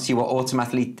someone else, you are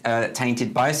automatically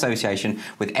tainted by association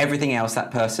with everything else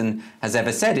that person has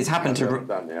ever said. It's happened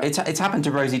it's happened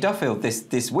to Rosie Duffield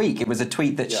this week. It was a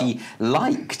tweet that she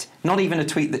liked, not even a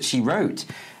tweet that she wrote.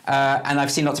 And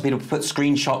I've seen lots of people put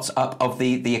screenshots up of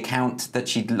the account that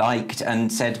she'd liked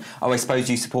and said, "Oh, I suppose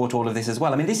you support all of this as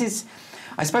well." I mean,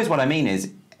 I suppose what I mean is,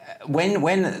 when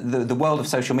the world of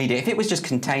social media, if it was just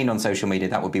contained on social media,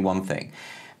 that would be one thing.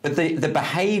 But the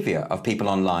behaviour of people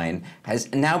online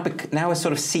has now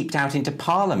sort of seeped out into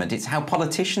Parliament. It's how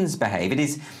politicians behave. It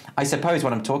is, I suppose,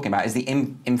 what I'm talking about is the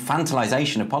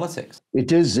infantilization of politics.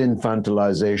 It is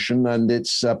infantilization, and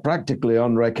it's practically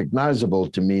unrecognisable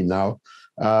to me now.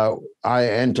 I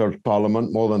entered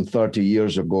Parliament more than 30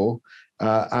 years ago,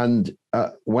 and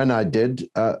when I did,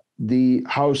 the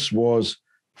House was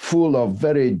full of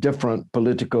very different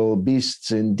political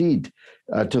beasts indeed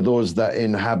to those that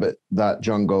inhabit that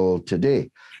jungle today.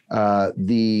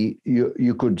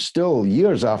 You could still,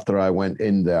 years after I went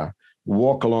in there,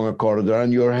 walk along a corridor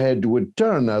and your head would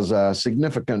turn as a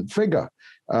significant figure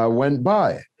went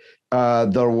by.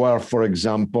 There were, for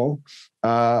example,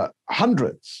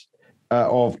 hundreds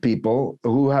of people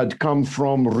who had come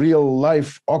from real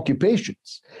life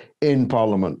occupations in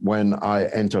Parliament when I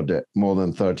entered it more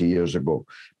than 30 years ago.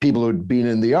 People who'd been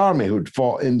in the army, who'd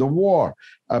fought in the war,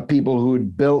 people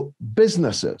who'd built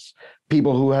businesses,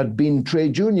 people who had been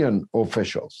trade union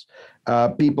officials,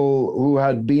 people who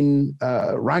had been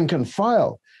rank and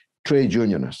file trade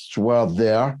unionists were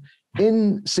there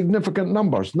in significant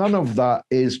numbers. None of that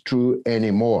is true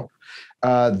anymore.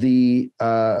 The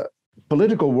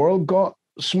political world got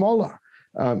smaller.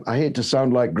 I hate to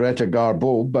sound like Greta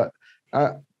Garbo, but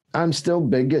I'm still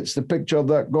big. It's the picture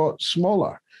that got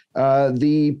smaller.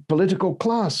 The political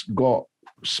class got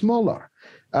smaller.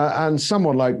 And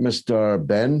someone like Mr.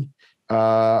 Ben,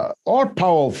 or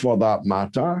Powell for that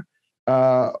matter,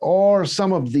 or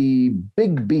some of the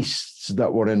big beasts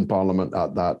that were in Parliament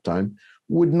at that time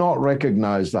would not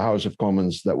recognize the House of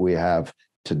Commons that we have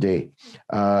today.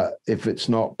 If it's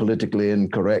not politically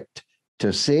incorrect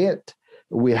to say it,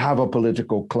 we have a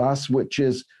political class which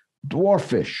is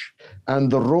dwarfish,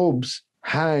 and the robes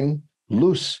hang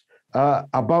loose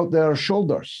about their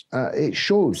shoulders. It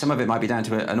shows. Some of it might be down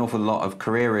to an awful lot of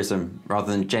careerism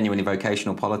rather than genuinely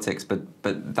vocational politics, but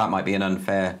that might be an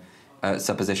unfair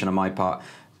supposition on my part.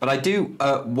 But I do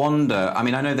wonder, I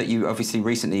mean, I know that you obviously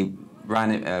recently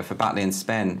ran for Batley and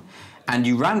Spen, and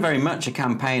you ran very much a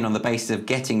campaign on the basis of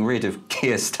getting rid of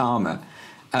Keir Starmer.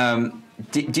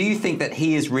 Do you think that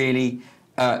he is really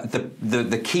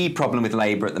the key problem with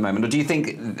Labour at the moment, or do you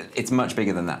think it's much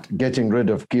bigger than that? Getting rid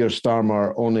of Keir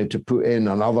Starmer only to put in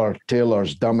another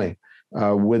Taylor's dummy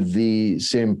with the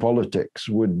same politics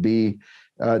would be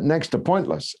next to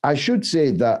pointless. I should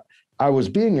say that I was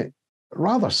being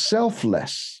rather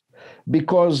selfless,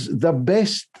 because the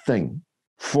best thing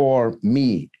for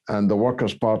me and the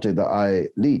Workers' Party that I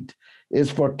lead is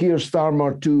for Keir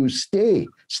Starmer to stay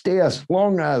as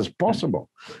long as possible.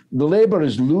 The Labour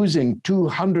is losing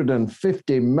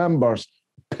 250 members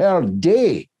per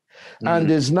day and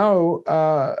is now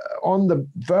on the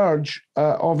verge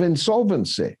of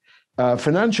insolvency,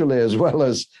 financially as well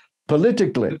as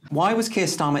politically. Why was Keir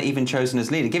Starmer even chosen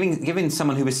as leader, given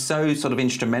someone who was so sort of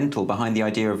instrumental behind the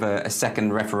idea of a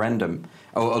second referendum,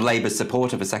 or Labour's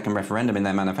support of a second referendum in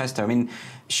their manifesto? I mean,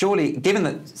 surely, given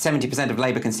that 70% of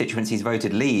Labour constituencies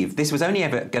voted leave, this was only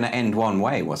ever going to end one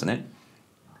way, wasn't it?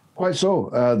 Quite so.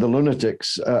 The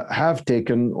lunatics have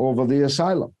taken over the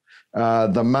asylum.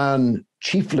 The man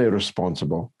chiefly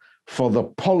responsible for the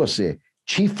policy,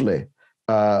 chiefly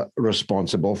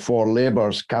responsible for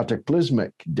Labour's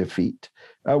cataclysmic defeat,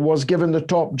 was given the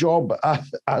top job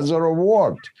as a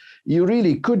reward. You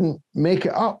really couldn't make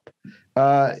it up.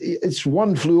 It's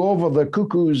one flew over the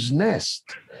cuckoo's nest.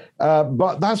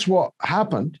 But that's what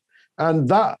happened. And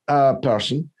that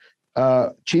person,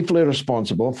 chiefly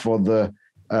responsible for the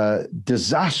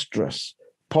disastrous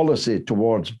policy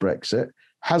towards Brexit,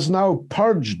 has now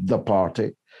purged the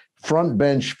party, front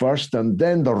bench first and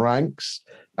then the ranks,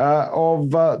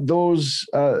 of those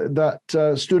that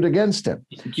stood against him,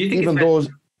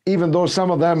 even though some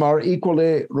of them are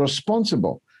equally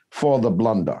responsible for the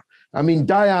blunder. I mean,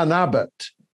 Diane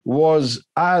Abbott was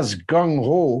as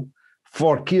gung-ho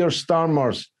for Keir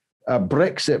Starmer's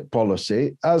Brexit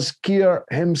policy as Keir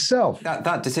himself.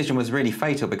 That decision was really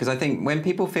fatal, because I think when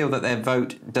people feel that their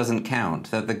vote doesn't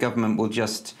count, that the government will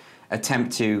just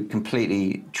attempt to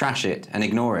completely trash it and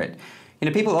ignore it. You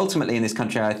know, people ultimately in this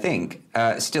country, I think,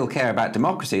 still care about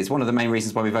democracy. It's one of the main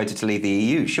reasons why we voted to leave the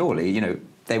EU. Surely, you know,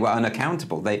 they were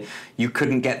unaccountable. You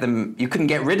couldn't get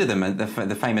rid of them.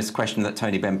 The famous question that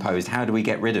Tony Benn posed: how do we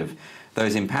get rid of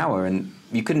those in power? And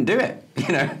you couldn't do it.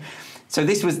 You know, so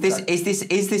is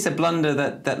this a blunder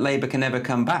that Labour can never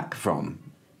come back from?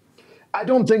 I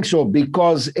don't think so,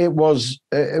 because it was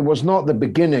not the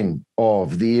beginning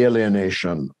of the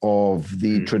alienation of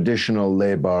the traditional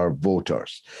Labour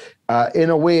voters. In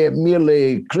a way, it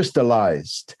merely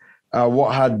crystallized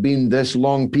what had been this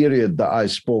long period that I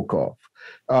spoke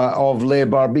of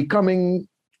Labour becoming,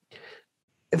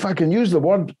 if I can use the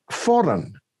word,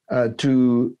 foreign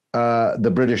to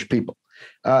the British people,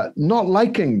 not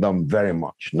liking them very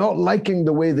much, not liking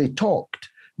the way they talked,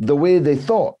 the way they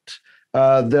thought,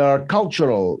 their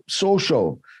cultural,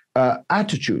 social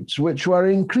attitudes, which were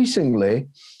increasingly,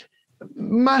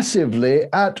 massively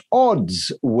at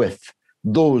odds with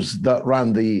those that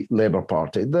ran the Labour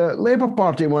Party. The Labour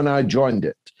Party, when I joined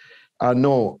it, I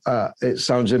know it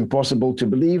sounds impossible to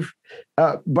believe,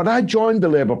 but I joined the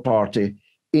Labour Party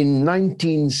in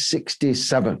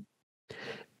 1967.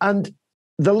 And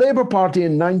the Labour Party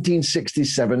in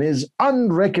 1967 is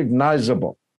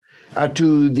unrecognizable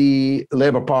to the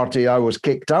Labour Party I was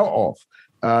kicked out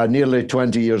of nearly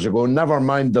 20 years ago, never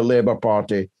mind the Labour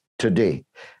Party today.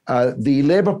 The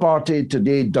Labour Party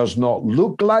today does not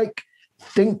look like,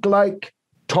 think like,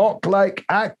 talk like,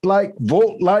 act like,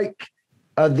 vote like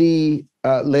the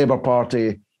Labour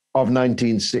Party of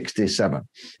 1967.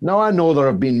 Now, I know there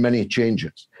have been many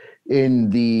changes in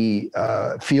the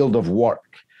field of work.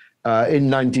 In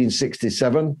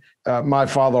 1967, my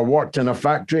father worked in a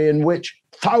factory in which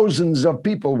thousands of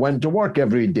people went to work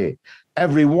every day,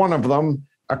 every one of them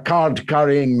a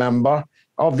card-carrying member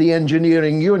of the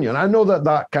engineering union. I know that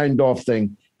that kind of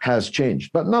thing has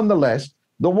changed, but nonetheless,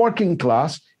 the working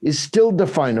class is still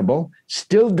definable,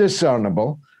 still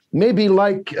discernible, maybe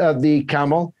like the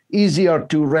camel, easier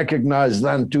to recognize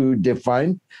than to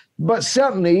define, but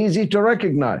certainly easy to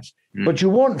recognize. But you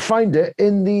won't find it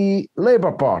in the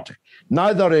Labour Party,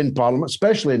 neither in Parliament,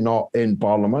 especially not in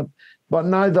Parliament, but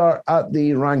neither at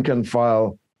the rank and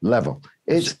file level.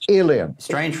 It's alien.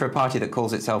 Strange for a party that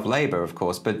calls itself Labour, of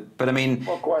course, but I mean,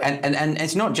 and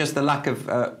it's not just the lack of,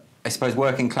 I suppose,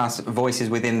 working class voices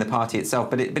within the party itself,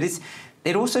 but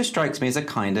it also strikes me as a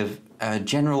kind of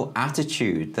general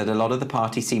attitude that a lot of the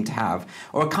party seem to have,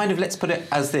 or a kind of, let's put it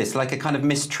as this, like a kind of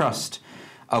mistrust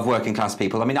of working class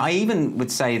people. I mean, I even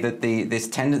would say that this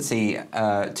tendency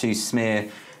to smear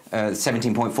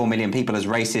 17.4 million people as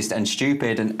racist and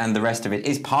stupid and the rest of it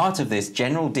is part of this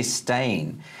general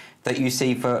disdain that you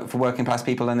see for working class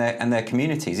people and their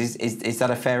communities. Is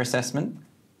that a fair assessment?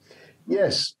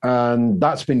 Yes, and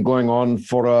that's been going on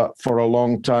for a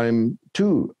long time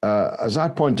too. As I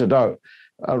pointed out,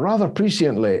 rather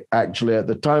presciently, actually, at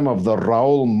the time of the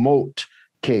Raoul Moat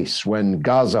case, when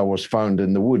Gaza was found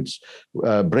in the woods,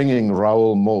 bringing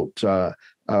Raoul Moat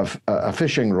a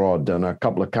fishing rod and a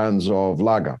couple of cans of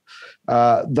lager.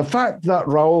 The fact that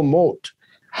Raoul Moat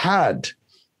had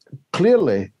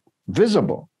clearly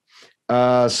visible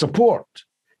support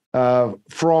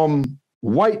from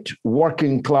white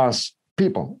working class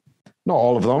people, not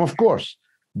all of them, of course,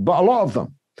 but a lot of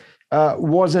them,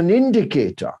 was an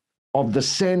indicator of the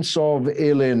sense of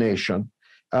alienation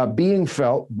being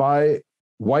felt by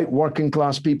white working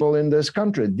class people in this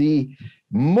country. The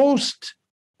most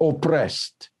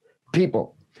oppressed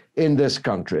people in this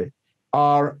country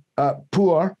are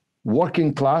poor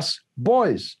working class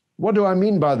boys. What do I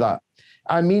mean by that?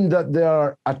 I mean that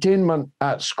their attainment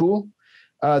at school,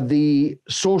 the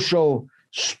social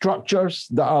structures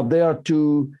that are there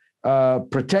to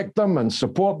protect them and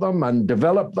support them and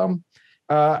develop them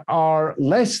are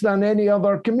less than any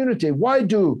other community. Why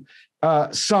do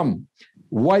some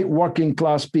white working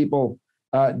class people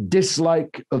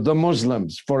dislike the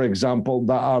Muslims, for example,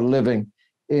 that are living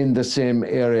in the same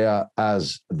area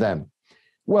as them?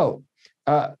 Well,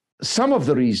 some of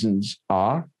the reasons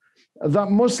are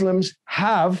that Muslims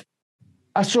have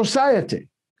a society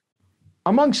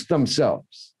amongst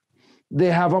themselves.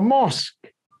 They have a mosque,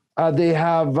 they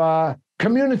have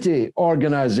community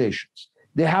organizations,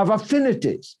 they have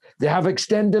affinities, they have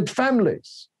extended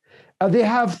families, they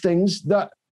have things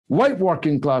that white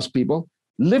working class people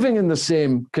living in the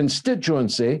same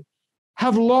constituency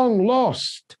have long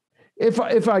lost.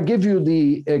 If I give you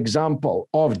the example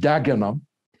of Dagenham,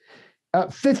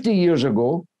 50 years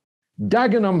ago,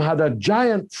 Dagenham had a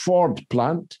giant Ford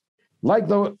plant, like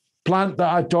the plant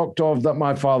that I talked of that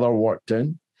my father worked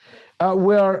in,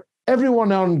 where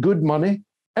everyone earned good money.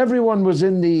 Everyone was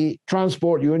in the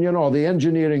transport union or the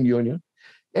engineering union.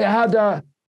 It had a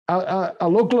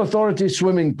local authority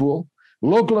swimming pool,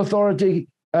 local authority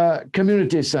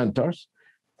community centers,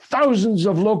 thousands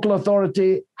of local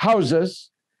authority houses.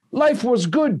 Life was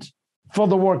good for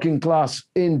the working class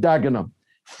in Dagenham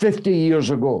 50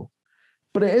 years ago.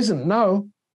 But it isn't now.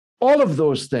 All of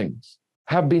those things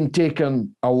have been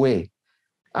taken away.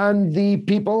 And the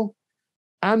people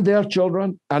and their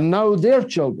children, and now their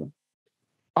children,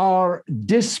 are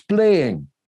displaying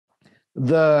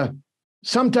the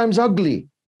sometimes ugly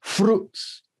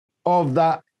fruits of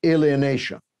that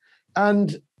alienation.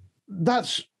 And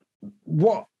that's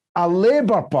what a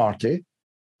Labour Party,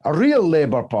 a real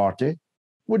Labour Party,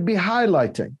 would be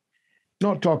highlighting,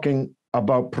 not talking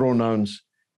about pronouns,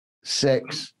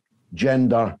 sex,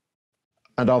 gender,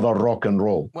 and other rock and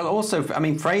roll. Well, also, I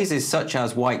mean, phrases such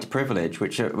as white privilege,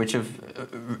 which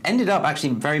have ended up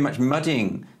actually very much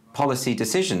muddying policy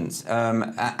decisions,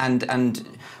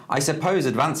 and I suppose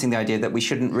advancing the idea that we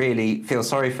shouldn't really feel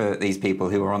sorry for these people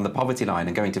who are on the poverty line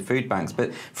and going to food banks.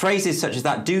 But phrases such as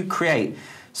that do create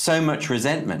so much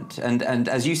resentment, and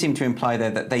as you seem to imply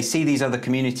there, that they see these other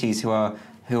communities who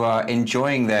who are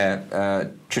enjoying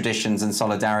their traditions and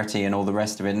solidarity and all the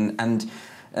rest of it, and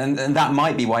that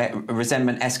might be why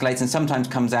resentment escalates and sometimes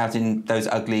comes out in those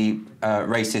ugly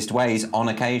racist ways on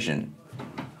occasion.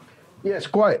 Yes,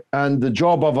 quite. And the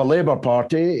job of a Labour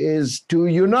Party is to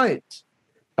unite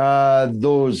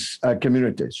those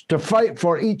communities, to fight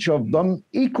for each of them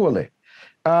equally,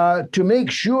 to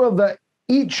make sure that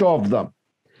each of them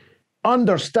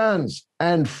understands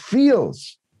and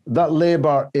feels that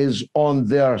Labour is on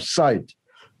their side.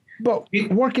 But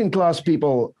working class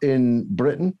people in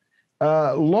Britain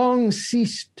long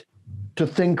ceased to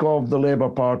think of the Labour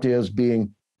Party as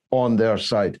being on their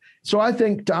side. So I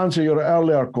think, to answer your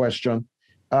earlier question,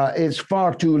 it's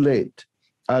far too late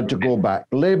to go back.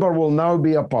 Labour will now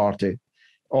be a party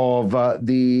of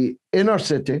the inner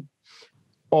city,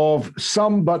 of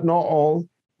some but not all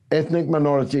ethnic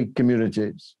minority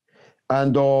communities,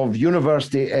 and of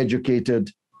university-educated,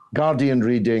 Guardian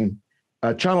reading,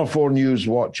 Channel 4 News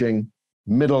watching,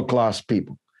 middle-class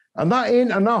people. And that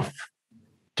ain't enough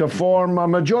to form a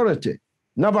majority.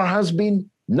 Never has been,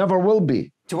 never will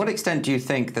be. To what extent do you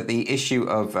think that the issue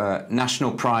of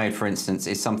national pride, for instance,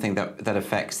 is something that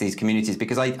affects these communities?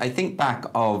 Because I think back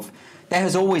of, there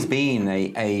has always been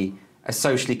a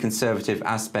socially conservative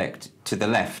aspect to the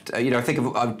left. I think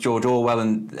of George Orwell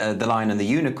and The Lion and the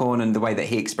Unicorn and the way that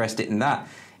he expressed it in that,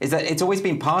 is that it's always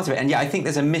been part of it. And yet I think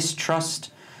there's a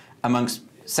mistrust amongst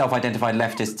self-identified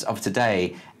leftists of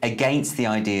today against the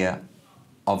idea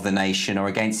of the nation or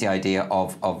against the idea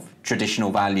of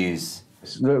traditional values.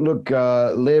 Look,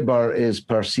 Labour is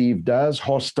perceived as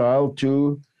hostile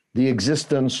to the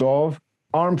existence of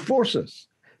armed forces.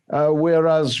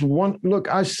 Whereas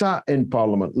I sat in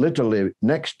Parliament literally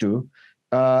next to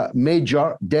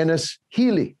Major Dennis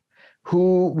Healy,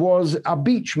 who was a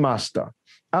beach master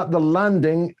at the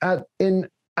landing in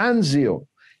Anzio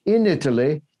in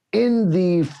Italy in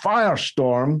the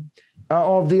firestorm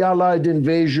of the Allied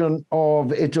invasion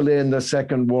of Italy in the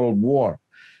Second World War.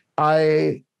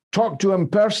 I talked to him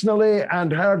personally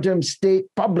and heard him state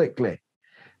publicly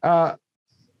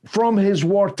from his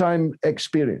wartime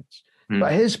experience.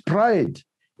 But his pride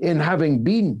in having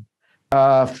been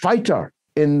a fighter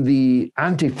in the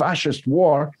anti-fascist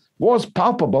war was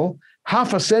palpable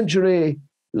half a century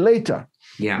later.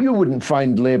 Yeah. You wouldn't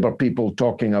find Labour people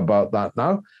talking about that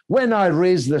now. When I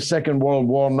raise the Second World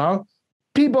War now,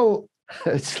 people,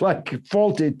 it's like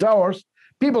faulty towers,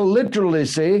 people literally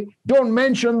say, don't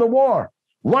mention the war.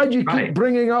 Why do you keep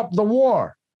bringing up the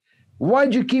war? Why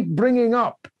do you keep bringing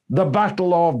up the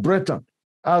Battle of Britain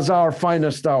as our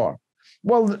finest hour?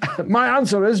 Well, my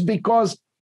answer is because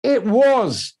it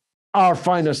was our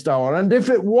finest hour. And if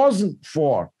it wasn't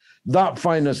for that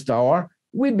finest hour,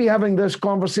 we'd be having this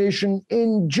conversation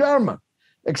in German,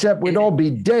 except we'd all be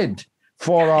dead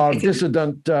for our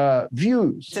dissident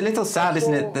views. It's a little sad,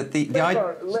 isn't it,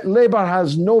 that Labour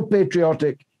has no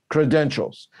patriotic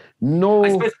credentials,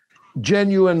 no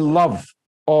genuine love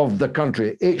of the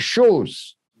country. It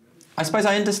shows. I suppose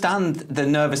I understand the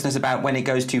nervousness about when it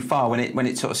goes too far, when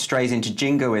it sort of strays into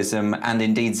jingoism and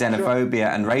indeed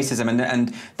xenophobia and racism,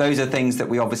 and those are things that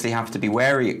we obviously have to be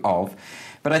wary of.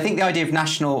 But I think the idea of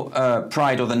national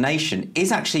pride or the nation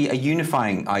is actually a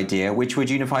unifying idea, which would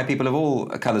unify people of all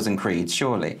colours and creeds,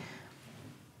 surely.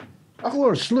 Of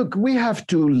course, look, we have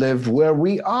to live where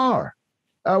we are.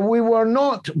 We were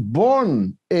not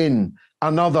born in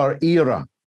another era,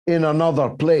 in another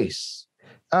place.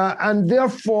 And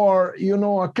therefore,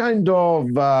 a kind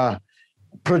of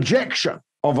projection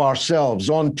of ourselves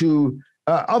onto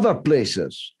other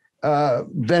places,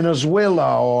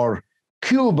 Venezuela or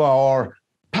Cuba or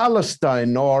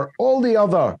Palestine or all the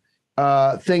other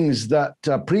things that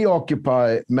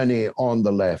preoccupy many on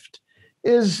the left,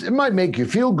 it might make you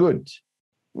feel good.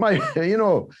 Might,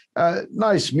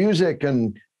 nice music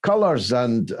and colors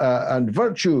and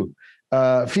virtue,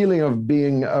 feeling of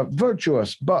being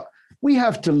virtuous. But we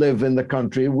have to live in the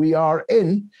country we are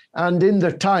in and in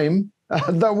the time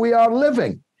that we are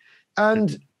living.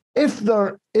 And if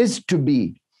there is to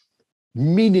be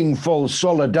meaningful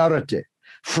solidarity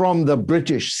from the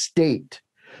British state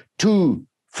to,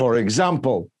 for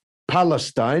example,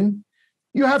 Palestine,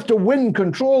 you have to win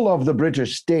control of the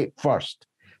British state first.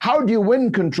 How do you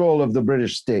win control of the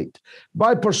British state?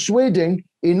 By persuading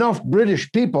enough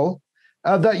British people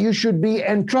that you should be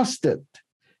entrusted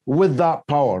with that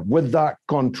power, with that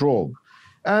control.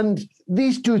 And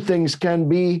these two things can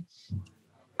be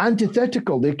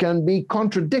antithetical, they can be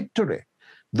contradictory.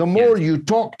 The more you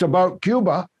talked about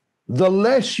Cuba, the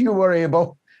less you were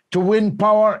able to win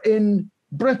power in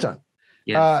Britain,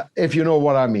 if you know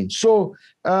what I mean. So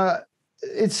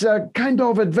it's a kind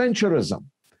of adventurism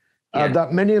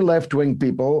that many left-wing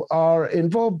people are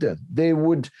involved in. They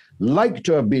would like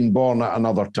to have been born at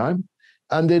another time,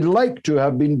 and they'd like to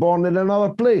have been born in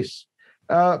another place.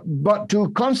 But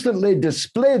to constantly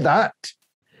display that,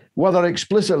 whether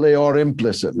explicitly or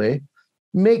implicitly,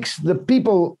 makes the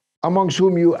people amongst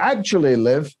whom you actually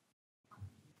live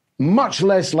much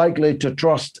less likely to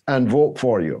trust and vote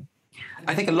for you.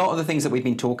 I think a lot of the things that we've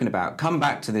been talking about come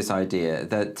back to this idea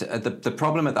that the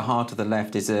problem at the heart of the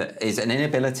left is an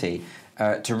inability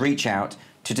to reach out,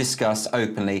 to discuss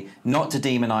openly, not to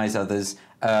demonize others,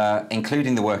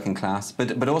 including the working class,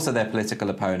 but also their political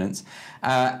opponents.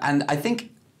 And I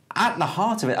think at the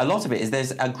heart of it, a lot of it is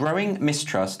there's a growing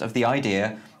mistrust of the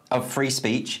idea of free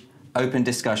speech, open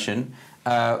discussion.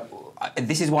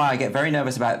 This is why I get very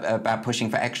nervous about pushing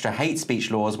for extra hate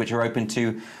speech laws, which are open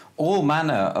to all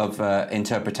manner of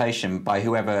interpretation by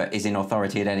whoever is in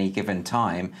authority at any given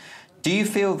time. Do you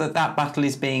feel that that battle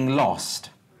is being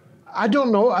lost? I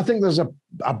don't know. I think there's a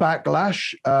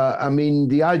backlash. I mean,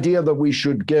 the idea that we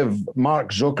should give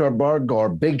Mark Zuckerberg or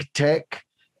big tech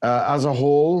as a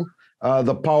whole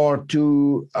the power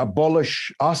to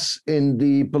abolish us in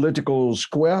the political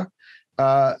square,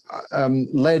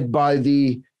 led by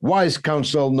the wise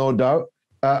counsel, no doubt,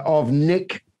 of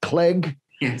Nick Clegg,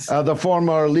 yes, the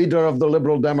former leader of the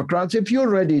Liberal Democrats. If you're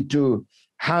ready to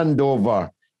hand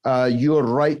over your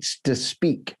rights to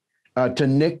speak to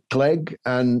Nick Clegg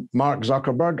and Mark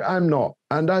Zuckerberg, I'm not.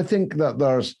 And I think that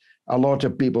there's a lot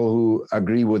of people who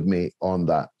agree with me on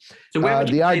that. So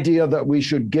the idea that we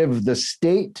should give the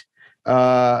state,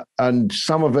 and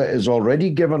some of it is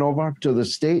already given over to the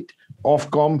state,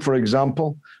 Ofcom, for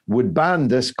example, would ban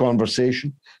this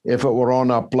conversation if it were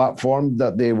on a platform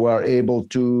that they were able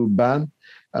to ban.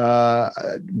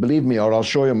 Believe me, or I'll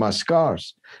show you my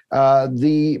scars.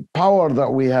 The power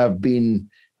that we have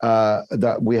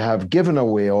given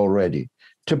away already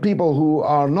to people who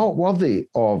are not worthy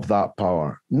of that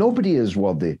power. Nobody is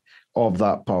worthy of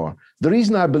that power. The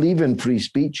reason I believe in free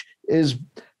speech is,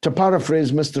 to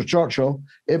paraphrase Mr. Churchill,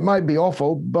 it might be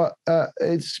awful, but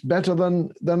it's better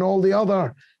than all the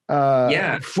other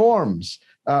forms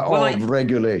of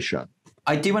regulation.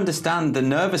 I do understand the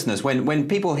nervousness when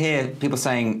people hear people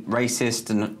saying racist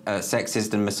and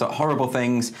sexist and horrible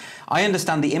things. I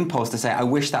understand the impulse to say, I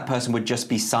wish that person would just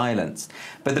be silenced.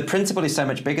 But the principle is so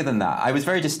much bigger than that. I was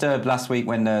very disturbed last week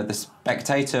when the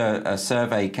Spectator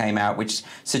survey came out, which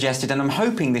suggested, and I'm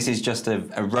hoping this is just a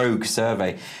rogue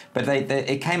survey, but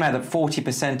it came out that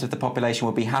 40% of the population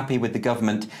would be happy with the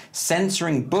government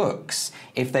censoring books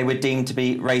if they were deemed to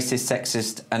be racist,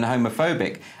 sexist and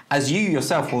homophobic. As you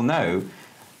yourself will know,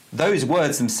 those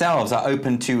words themselves are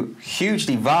open to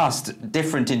hugely vast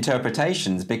different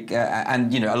interpretations,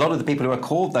 and a lot of the people who are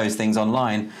called those things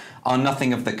online are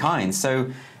nothing of the kind.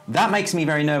 So that makes me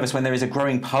very nervous when there is a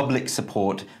growing public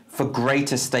support for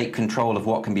greater state control of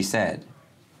what can be said.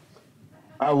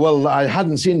 Well, I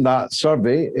hadn't seen that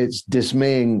survey. It's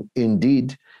dismaying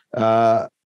indeed. I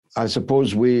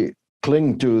suppose we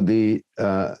cling to the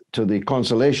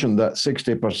consolation that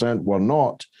 60% were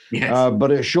not. Yes.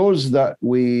 But it shows that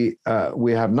we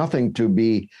have nothing to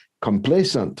be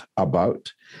complacent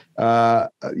about. Was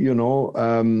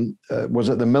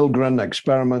it the Milgram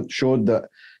experiment showed that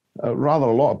rather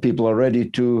a lot of people are ready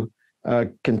to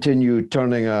continue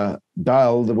turning a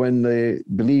dial when they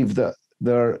believe that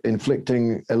they're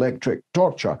inflicting electric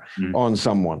torture on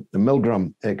someone. The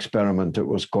Milgram experiment, it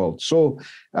was called. So,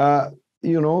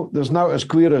 there's now as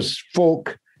queer as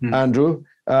folk, Andrew.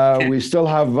 We still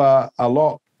have a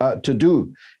lot to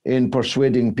do in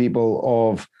persuading people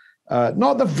of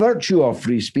not the virtue of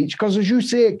free speech, because as you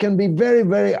say, it can be very,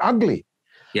 very ugly.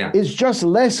 Yeah. It's just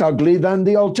less ugly than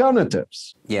the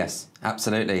alternatives. Yes,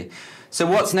 absolutely. So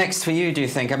what's next for you, do you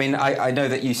think? I mean, I know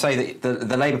that you say that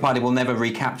the Labour Party will never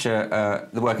recapture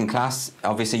the working class.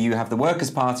 Obviously, you have the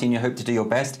Workers' Party and you hope to do your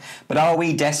best. But are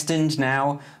we destined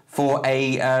now for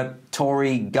a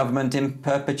Tory government in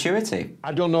perpetuity?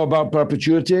 I don't know about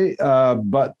perpetuity,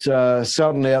 but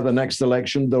certainly at the next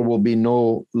election, there will be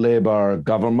no Labour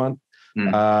government.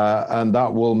 And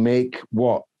that will make,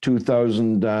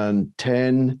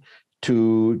 2010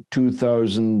 to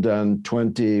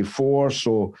 2024,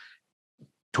 so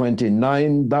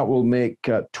 29, that will make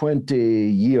 20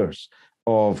 years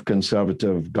of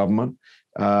Conservative government,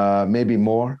 maybe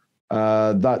more.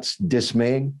 That's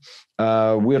dismaying.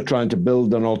 We're trying to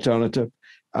build an alternative.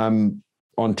 I'm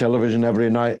on television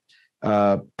every night,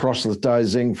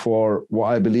 proselytizing for what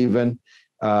I believe in.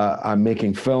 I'm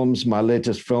making films. My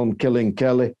latest film, Killing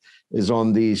Kelly, is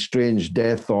on the strange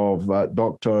death of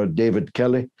Dr. David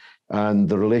Kelly and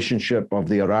the relationship of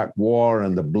the Iraq War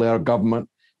and the Blair government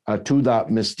to that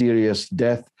mysterious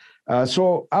death.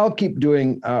 So I'll keep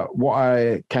doing what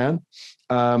I can,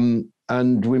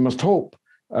 and we must hope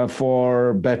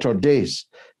for better days.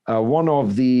 One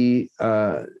of the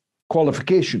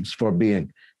qualifications for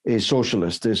being a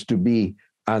socialist is to be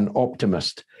an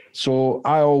optimist. So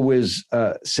I always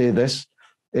say this: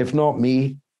 if not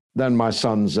me, then my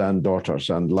sons and daughters,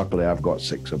 and luckily I've got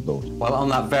 6 of those. Well, on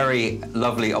that very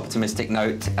lovely optimistic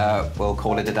note, we'll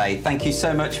call it a day. Thank you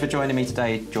so much for joining me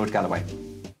today, George Galloway.